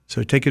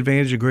 So take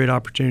advantage of great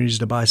opportunities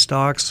to buy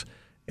stocks,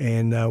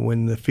 and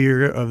when the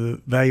fear of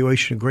the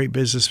valuation of great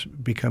business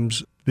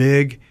becomes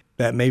big,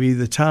 that may be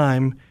the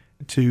time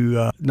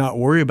to not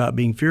worry about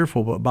being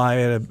fearful, but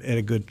buy at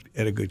a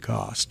good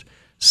cost.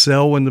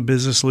 Sell when the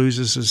business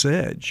loses its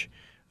edge.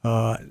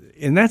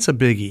 And that's a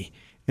biggie.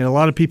 And a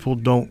lot of people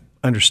don't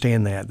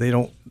understand that. They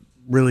don't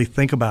really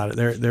think about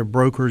it. Their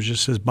broker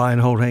just says buy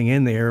and hold, hang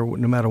in there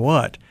no matter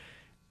what.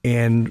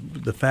 And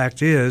the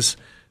fact is,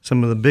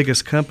 some of the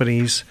biggest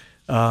companies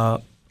are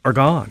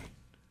gone.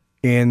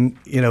 And,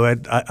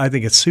 I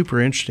think it's super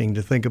interesting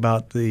to think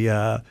about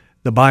the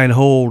buy and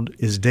hold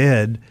is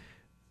dead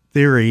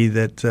theory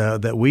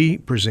that we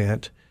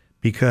present,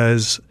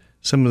 because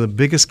some of the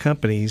biggest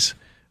companies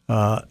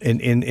in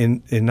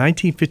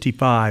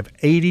 1955,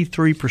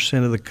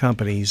 83% of the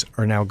companies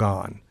are now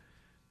gone.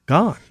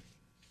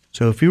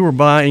 So if you were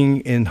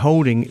buying and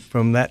holding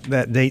from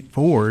that date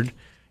forward,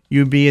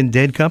 you'd be in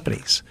dead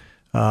companies.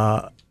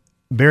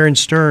 Bear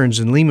Stearns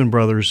and Lehman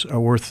Brothers were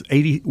worth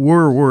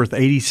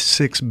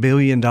 $86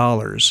 billion.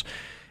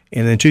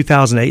 And in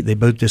 2008, they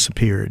both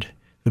disappeared.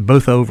 They're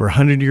both over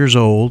 100 years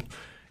old.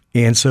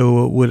 And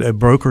so would a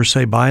broker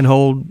say buy and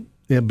hold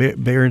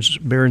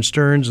Bear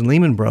Stearns and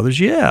Lehman Brothers?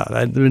 Yeah,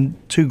 they're been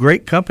two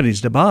great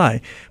companies to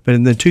buy. But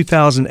in the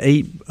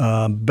 2008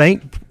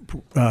 bank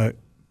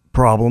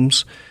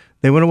problems,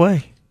 they went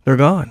away. They're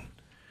gone.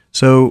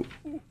 So,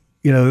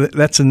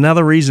 that's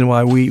another reason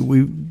why we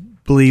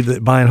believe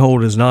that buy and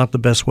hold is not the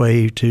best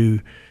way to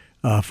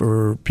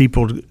for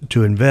people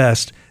to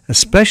invest,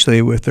 especially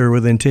if they're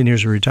within 10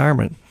 years of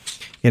retirement.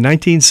 In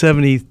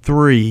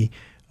 1973,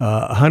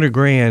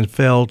 $100,000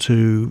 fell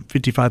to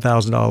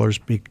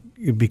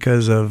 $55,000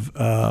 because of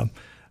the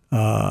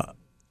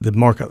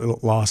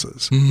market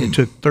losses. It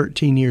took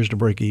 13 years to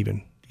break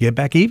even, to get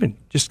back even,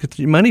 just get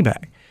your money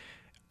back.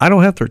 I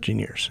don't have 13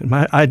 years.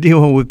 I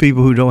deal with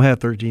people who don't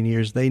have 13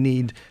 years. They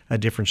need a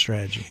different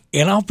strategy.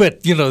 And I'll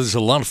bet, there's a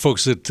lot of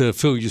folks that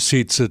fill your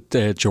seats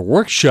at your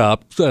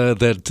workshop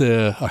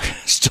that are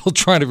still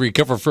trying to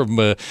recover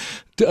from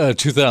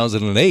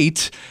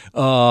 2008,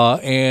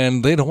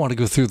 and they don't want to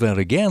go through that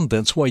again.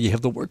 That's why you have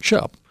the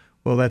workshop.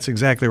 Well, that's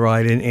exactly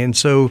right. And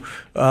so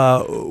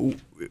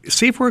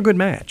see if we're a good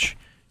match.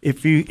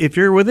 If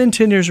you're within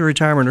 10 years of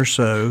retirement or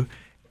so,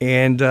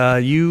 and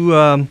you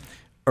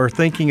are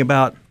thinking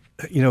about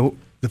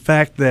the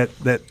fact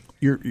that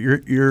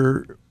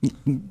your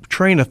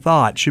train of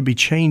thought should be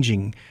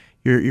changing.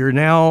 You're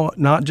now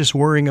not just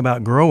worrying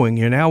about growing.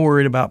 You're now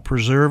worried about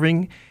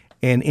preserving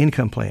and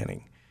income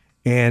planning.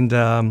 And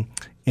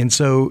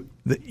so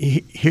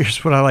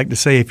here's what I like to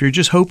say: if you're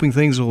just hoping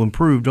things will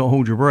improve, don't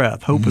hold your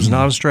breath. Hope is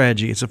not a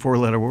strategy; it's a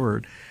 4-letter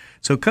word.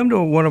 So come to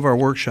one of our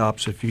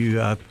workshops if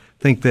you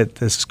think that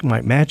this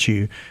might match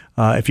you.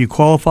 If you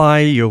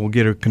qualify, you'll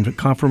get a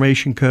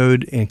confirmation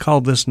code and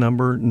call this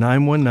number,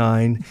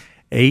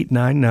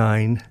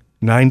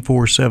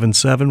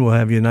 919-899-9477. We'll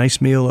have you a nice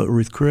meal at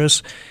Ruth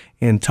Chris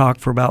and talk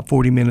for about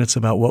 40 minutes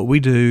about what we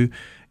do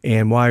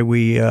and why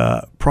we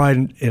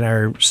pride in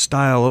our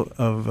style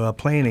of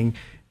planning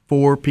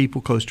for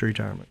people close to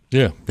retirement.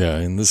 Yeah,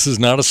 and this is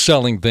not a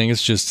selling thing.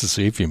 It's just to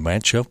see if you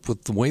match up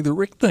with the way that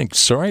Rick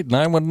thinks. All right,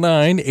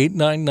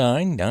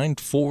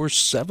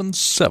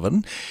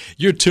 919-899-9477.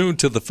 You're tuned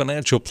to the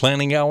Financial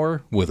Planning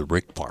Hour with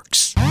Rick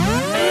Parks.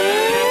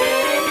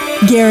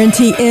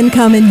 Guarantee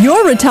income in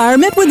your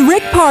retirement with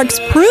Rick Parks'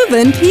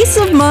 proven peace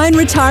of mind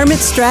retirement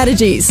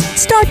strategies.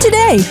 Start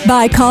today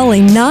by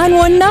calling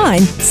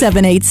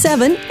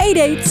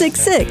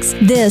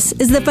 919-787-8866. This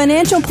is the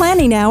Financial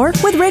Planning Hour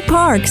with Rick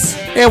Parks.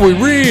 And we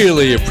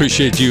really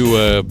appreciate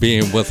you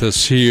being with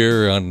us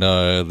here on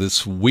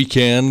this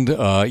weekend.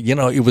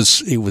 It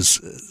was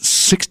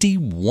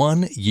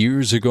 61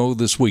 years ago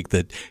this week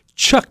that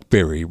Chuck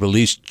Berry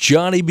released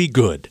Johnny B.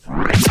 Good.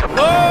 Go,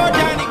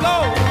 Johnny,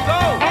 go,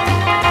 go.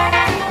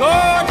 Go,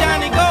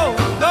 Johnny, go,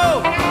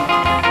 go.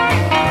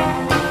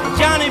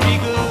 Johnny be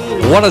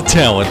good. What a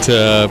talent.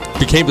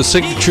 Became the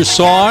signature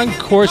song. Of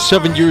course,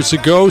 7 years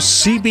ago,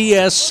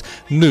 CBS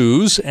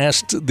News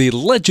asked the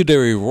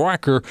legendary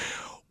rocker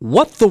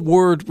what the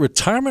word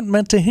retirement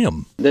meant to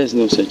him. There's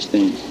no such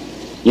thing.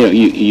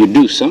 You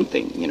do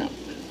something,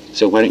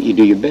 So why don't you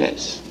do your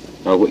best?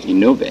 Or what you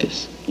know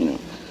best,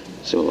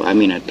 So,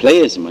 I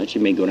play as much.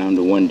 It may go down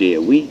to 1 day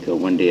a week or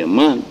 1 day a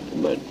month,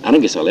 but I don't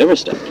guess I'll ever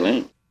stop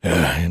playing.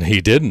 And he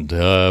didn't.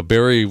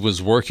 Barry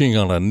was working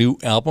on a new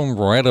album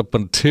right up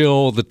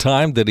until the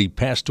time that he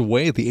passed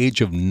away at the age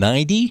of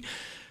 90.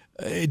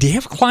 Do you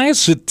have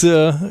clients that,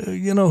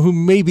 who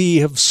maybe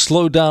have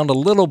slowed down a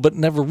little but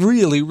never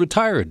really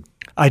retired?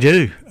 I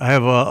do. I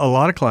have a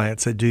lot of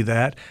clients that do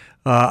that.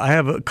 I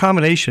have a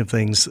combination of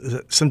things.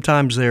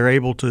 Sometimes they're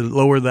able to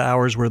lower the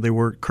hours where they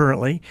work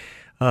currently.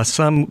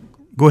 Some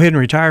go ahead and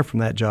retire from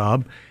that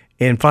job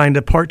and find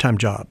a part-time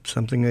job,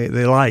 something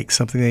they like,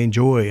 something they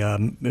enjoy,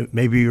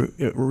 maybe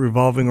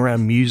revolving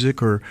around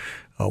music or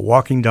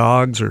walking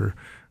dogs or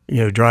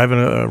driving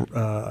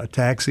a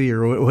taxi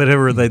or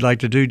whatever they'd like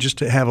to do, just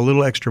to have a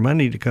little extra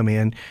money to come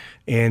in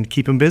and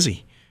keep them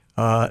busy.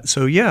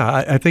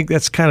 I think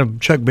that's kind of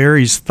Chuck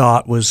Berry's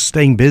thought, was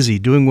staying busy,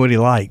 doing what he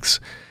likes,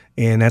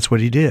 and that's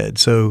what he did.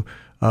 So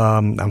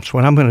that's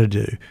what I'm going to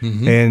do.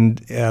 Mm-hmm.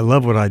 And I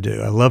love what I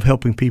do. I love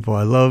helping people.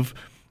 I love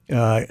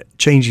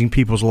changing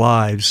people's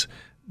lives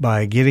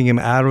by getting them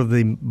out of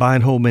the buy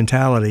and hold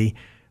mentality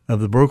of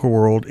the broker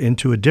world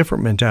into a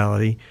different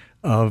mentality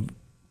of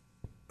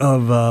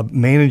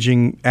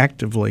managing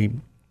actively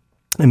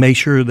and make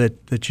sure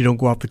that you don't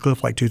go off the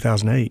cliff like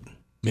 2008.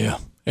 Yeah.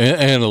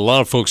 And a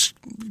lot of folks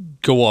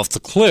go off the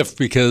cliff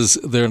because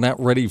they're not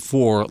ready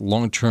for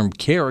long-term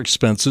care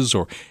expenses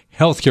or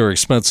healthcare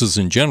expenses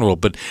in general.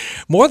 But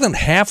more than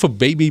half of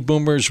baby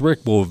boomers,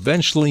 Rick, will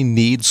eventually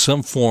need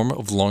some form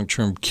of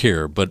long-term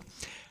care. But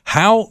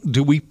how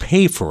do we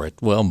pay for it?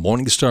 Well,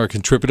 Morningstar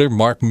contributor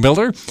Mark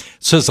Miller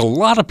says a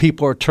lot of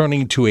people are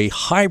turning to a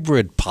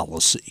hybrid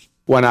policy.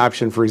 One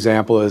option, for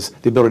example, is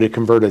the ability to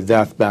convert a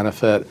death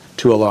benefit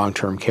to a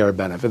long-term care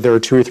benefit. There are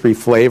 2 or 3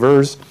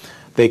 flavors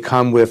They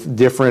come with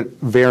different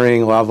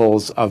varying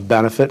levels of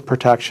benefit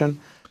protection.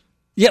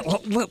 Yeah,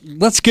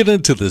 let's get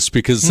into this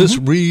because this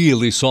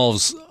really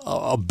solves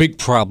a big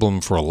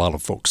problem for a lot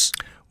of folks.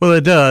 Well,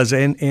 it does,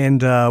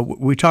 and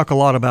we talk a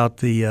lot about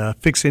the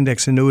fixed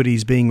index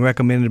annuities being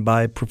recommended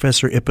by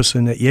Professor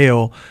Ibbotson at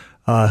Yale,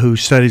 who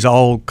studies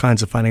all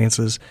kinds of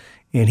finances,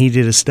 and he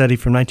did a study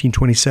from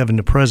 1927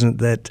 to present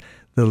that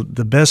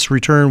the best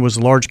return was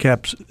large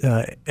cap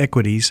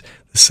equities.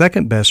 The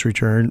second best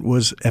return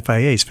was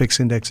FIAs, fixed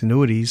index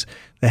annuities,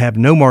 that have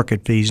no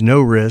market fees,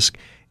 no risk,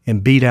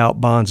 and beat out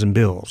bonds and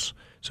bills.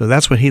 So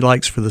that's what he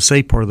likes for the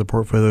safe part of the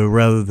portfolio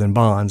rather than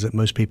bonds that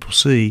most people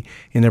see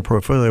in their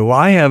portfolio. Well,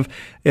 I have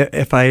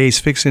FIAs,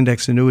 fixed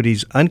index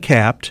annuities,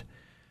 uncapped.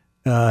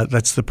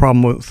 That's the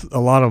problem with a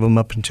lot of them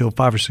up until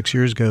 5 or 6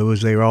 years ago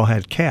is they all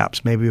had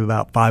caps, maybe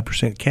about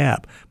 5%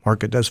 cap.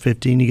 Market does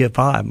 15, you get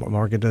 5.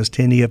 Market does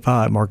 10, you get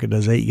 5. Market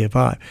does 8, you get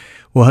 5.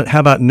 Well,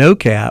 how about no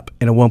cap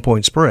and a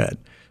 1-point spread?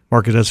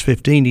 Market does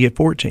 15, you get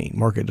 14.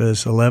 Market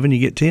does 11, you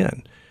get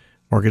 10.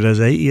 Market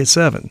does 8, you get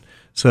 7.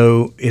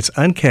 So it's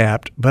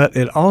uncapped, but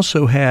it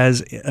also has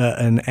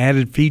an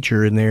added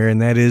feature in there,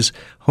 and that is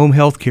home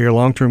health care,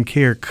 long-term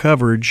care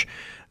coverage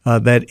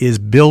that is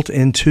built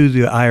into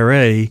the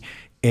IRA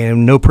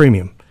and no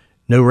premium,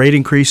 no rate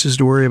increases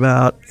to worry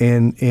about,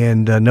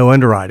 and no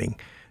underwriting.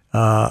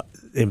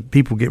 And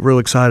people get real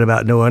excited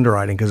about no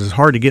underwriting because it's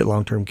hard to get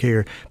long-term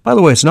care. By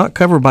the way, it's not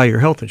covered by your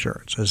health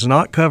insurance. It's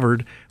not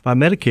covered by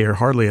Medicare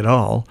hardly at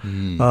all.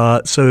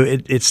 So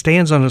it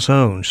stands on its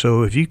own.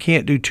 So if you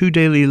can't do 2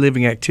 daily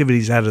living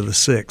activities out of the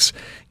 6,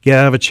 get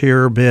out of a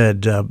chair or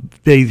bed,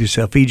 bathe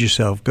yourself, feed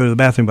yourself, go to the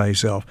bathroom by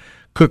yourself,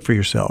 cook for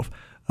yourself,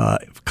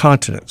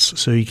 continence.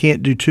 So you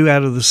can't do 2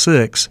 out of the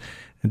 6.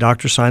 The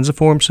doctor signs a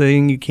form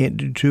saying you can't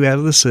do 2 out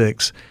of the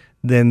 6.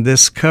 Then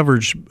this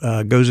coverage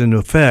goes into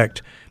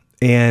effect.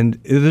 And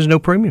there's no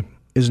premium.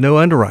 There's no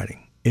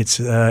underwriting.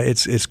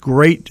 It's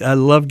great. I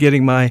love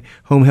getting my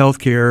home health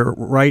care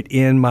right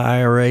in my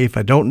IRA. If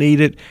I don't need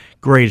it,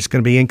 great. It's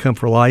going to be income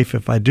for life.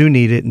 If I do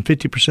need it, and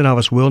 50% of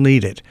us will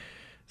need it.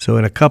 So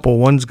in a couple,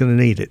 one's going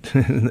to need it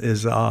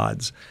is the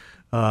odds.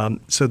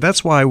 So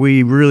that's why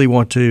we really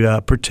want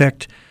to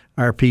protect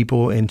our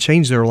people and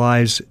change their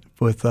lives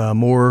with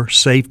more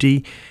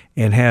safety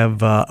and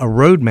have a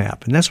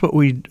roadmap. And that's what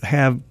we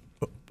have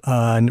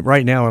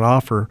right now an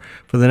offer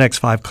for the next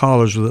 5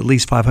 callers with at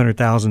least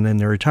 $500,000 in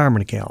their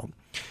retirement account.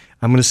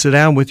 I'm going to sit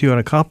down with you on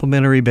a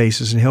complimentary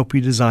basis and help you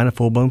design a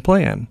full-blown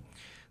plan.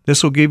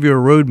 This will give you a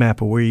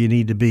roadmap of where you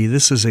need to be.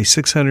 This is a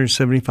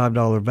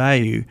 $675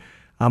 value.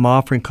 I'm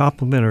offering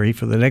complimentary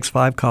for the next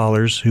 5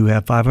 callers who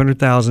have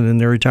 $500,000 in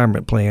their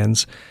retirement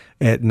plans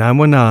at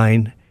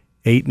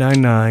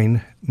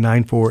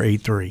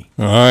 919-899-9483.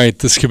 All right,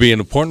 this could be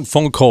an important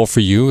phone call for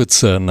you.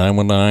 It's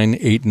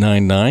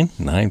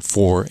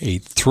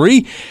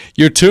 919-899-9483.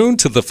 You're tuned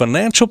to the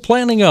Financial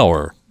Planning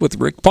Hour with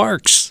Rick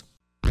Parks.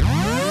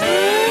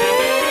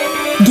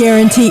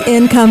 Guarantee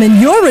income in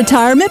your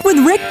retirement with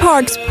Rick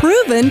Parks'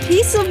 proven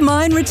peace of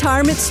mind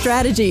retirement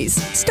strategies.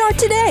 Start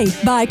today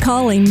by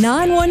calling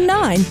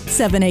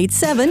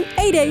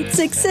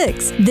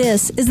 919-787-8866.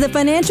 This is the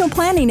Financial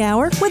Planning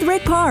Hour with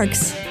Rick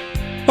Parks.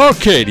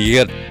 Okay, do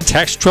you got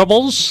tax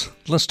troubles?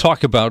 Let's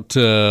talk about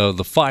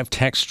the 5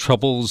 tax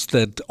troubles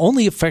that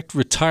only affect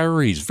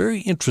retirees.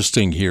 Very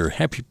interesting here.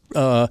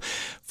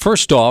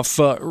 First off,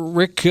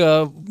 Rick,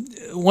 why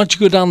don't you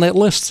go down that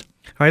list?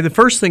 All right, the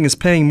first thing is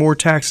paying more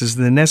taxes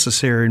than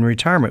necessary in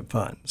retirement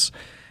funds.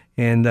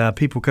 And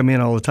people come in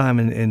all the time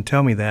and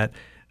tell me that,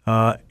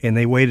 and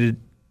they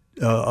waited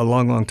a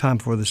long, long time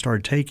before they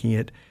started taking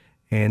it,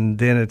 and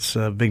then it's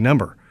a big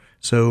number.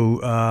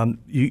 So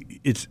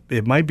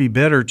it might be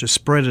better to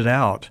spread it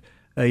out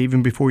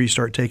even before you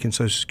start taking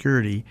Social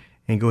Security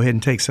and go ahead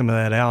and take some of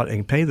that out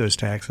and pay those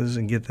taxes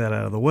and get that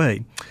out of the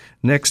way.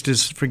 Next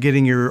is for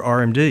getting your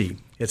RMD.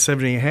 At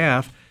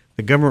 70.5,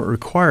 the government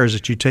requires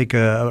that you take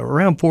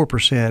around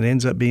 4%,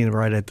 ends up being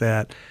right at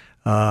that.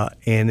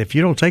 And if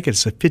you don't take it,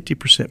 it's a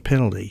 50%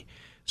 penalty.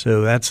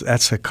 So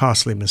that's a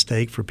costly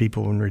mistake for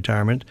people in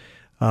retirement.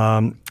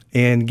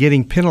 And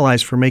getting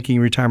penalized for making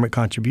retirement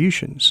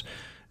contributions.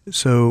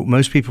 So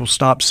most people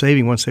stop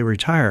saving once they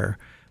retire,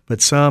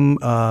 but some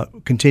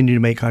continue to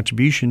make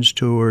contributions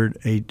toward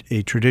a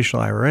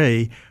traditional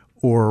IRA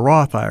or a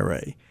Roth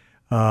IRA.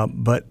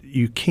 But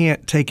you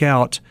can't take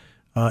out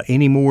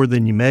any more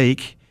than you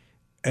make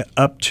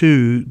up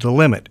to the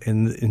limit.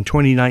 In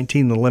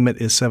 2019, the limit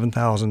is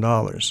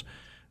 $7,000.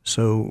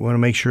 So we want to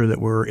make sure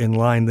that we're in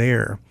line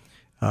there.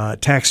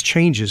 Tax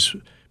changes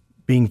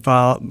being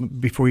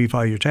filed before you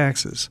file your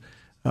taxes.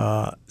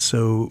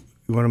 So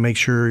you want to make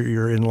sure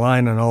you're in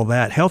line on all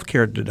that.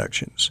 Healthcare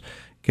deductions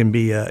can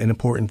be an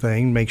important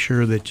thing. Make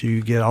sure that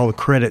you get all the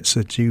credits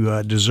that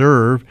you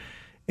deserve.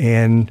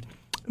 And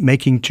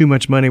making too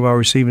much money while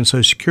receiving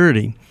Social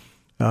Security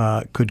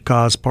could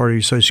cause part of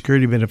your Social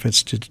Security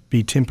benefits to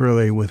be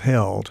temporarily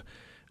withheld.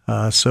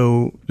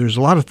 So there's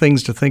a lot of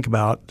things to think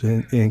about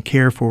and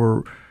care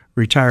for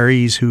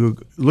retirees who are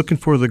looking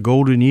for the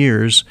golden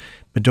years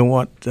but don't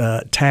want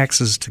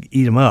taxes to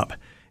eat them up.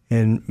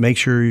 and make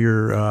sure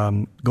your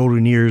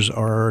golden years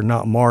are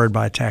not marred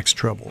by tax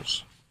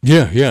troubles.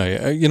 Yeah.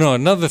 You know,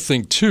 another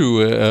thing,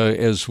 too,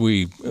 as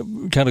we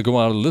kind of go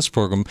out of this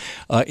program,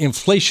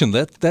 inflation,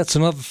 that's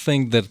another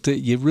thing that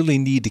you really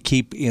need to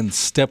keep in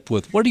step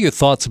with. What are your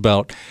thoughts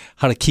about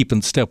how to keep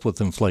in step with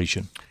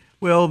inflation?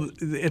 Well,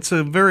 it's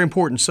a very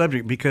important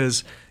subject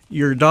because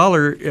your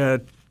dollar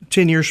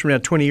 10 years from now,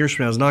 20 years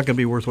from now is not going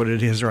to be worth what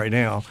it is right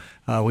now.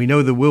 We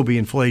know there will be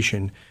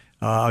inflation.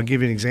 I'll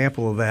give you an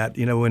example of that.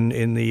 You know,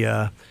 in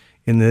the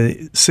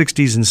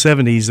 60s and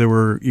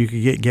 70s, you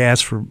could get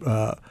gas for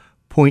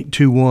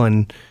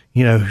 0.21,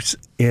 you know,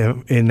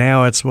 and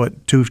now it's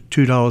what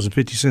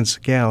 $2.50 a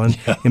gallon.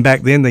 Yeah. And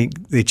back then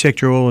they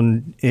checked your oil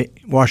and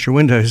washed your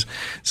windows.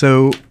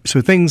 So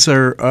things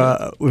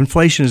are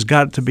inflation has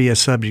got to be a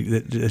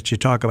subject that you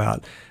talk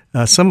about.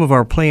 Some of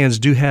our plans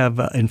do have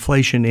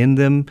inflation in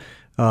them,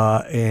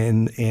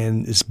 and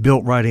it's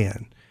built right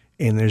in.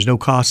 And there's no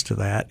cost to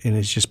that, and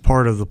it's just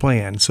part of the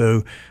plan.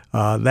 So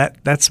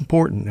that's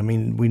important. I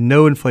mean, we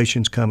know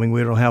inflation's coming. We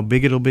don't know how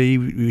big it'll be.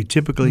 We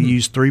typically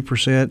use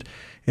 3%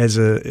 as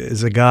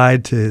a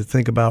guide to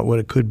think about what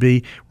it could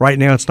be. Right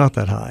now, it's not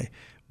that high,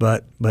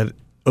 but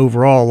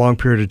overall, a long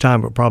period of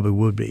time, it probably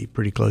would be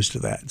pretty close to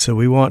that. So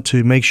we want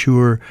to make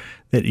sure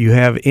that you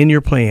have in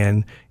your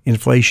plan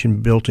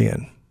inflation built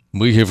in.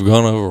 We have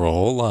gone over a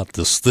whole lot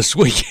this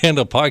weekend.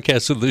 A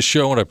podcast of this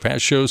show and our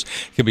past shows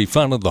can be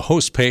found on the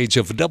host page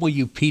of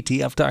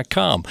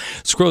WPTF.com.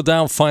 Scroll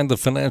down, find the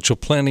Financial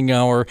Planning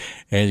Hour,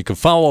 and you can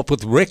follow up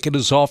with Rick at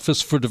his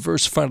office for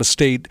Diversified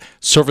Estate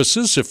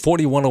Services at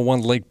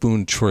 4101 Lake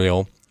Boone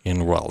Trail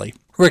in Raleigh.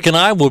 Rick and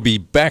I will be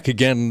back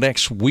again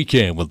next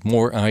weekend with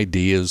more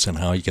ideas on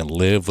how you can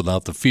live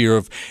without the fear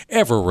of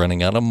ever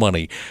running out of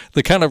money.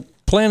 The kind of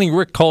planning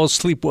Rick calls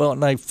Sleep Well at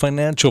Night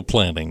financial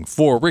planning.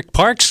 For Rick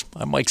Parks,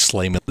 I'm Mike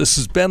Slayman. This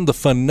has been the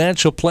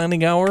Financial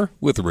Planning Hour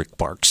with Rick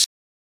Parks.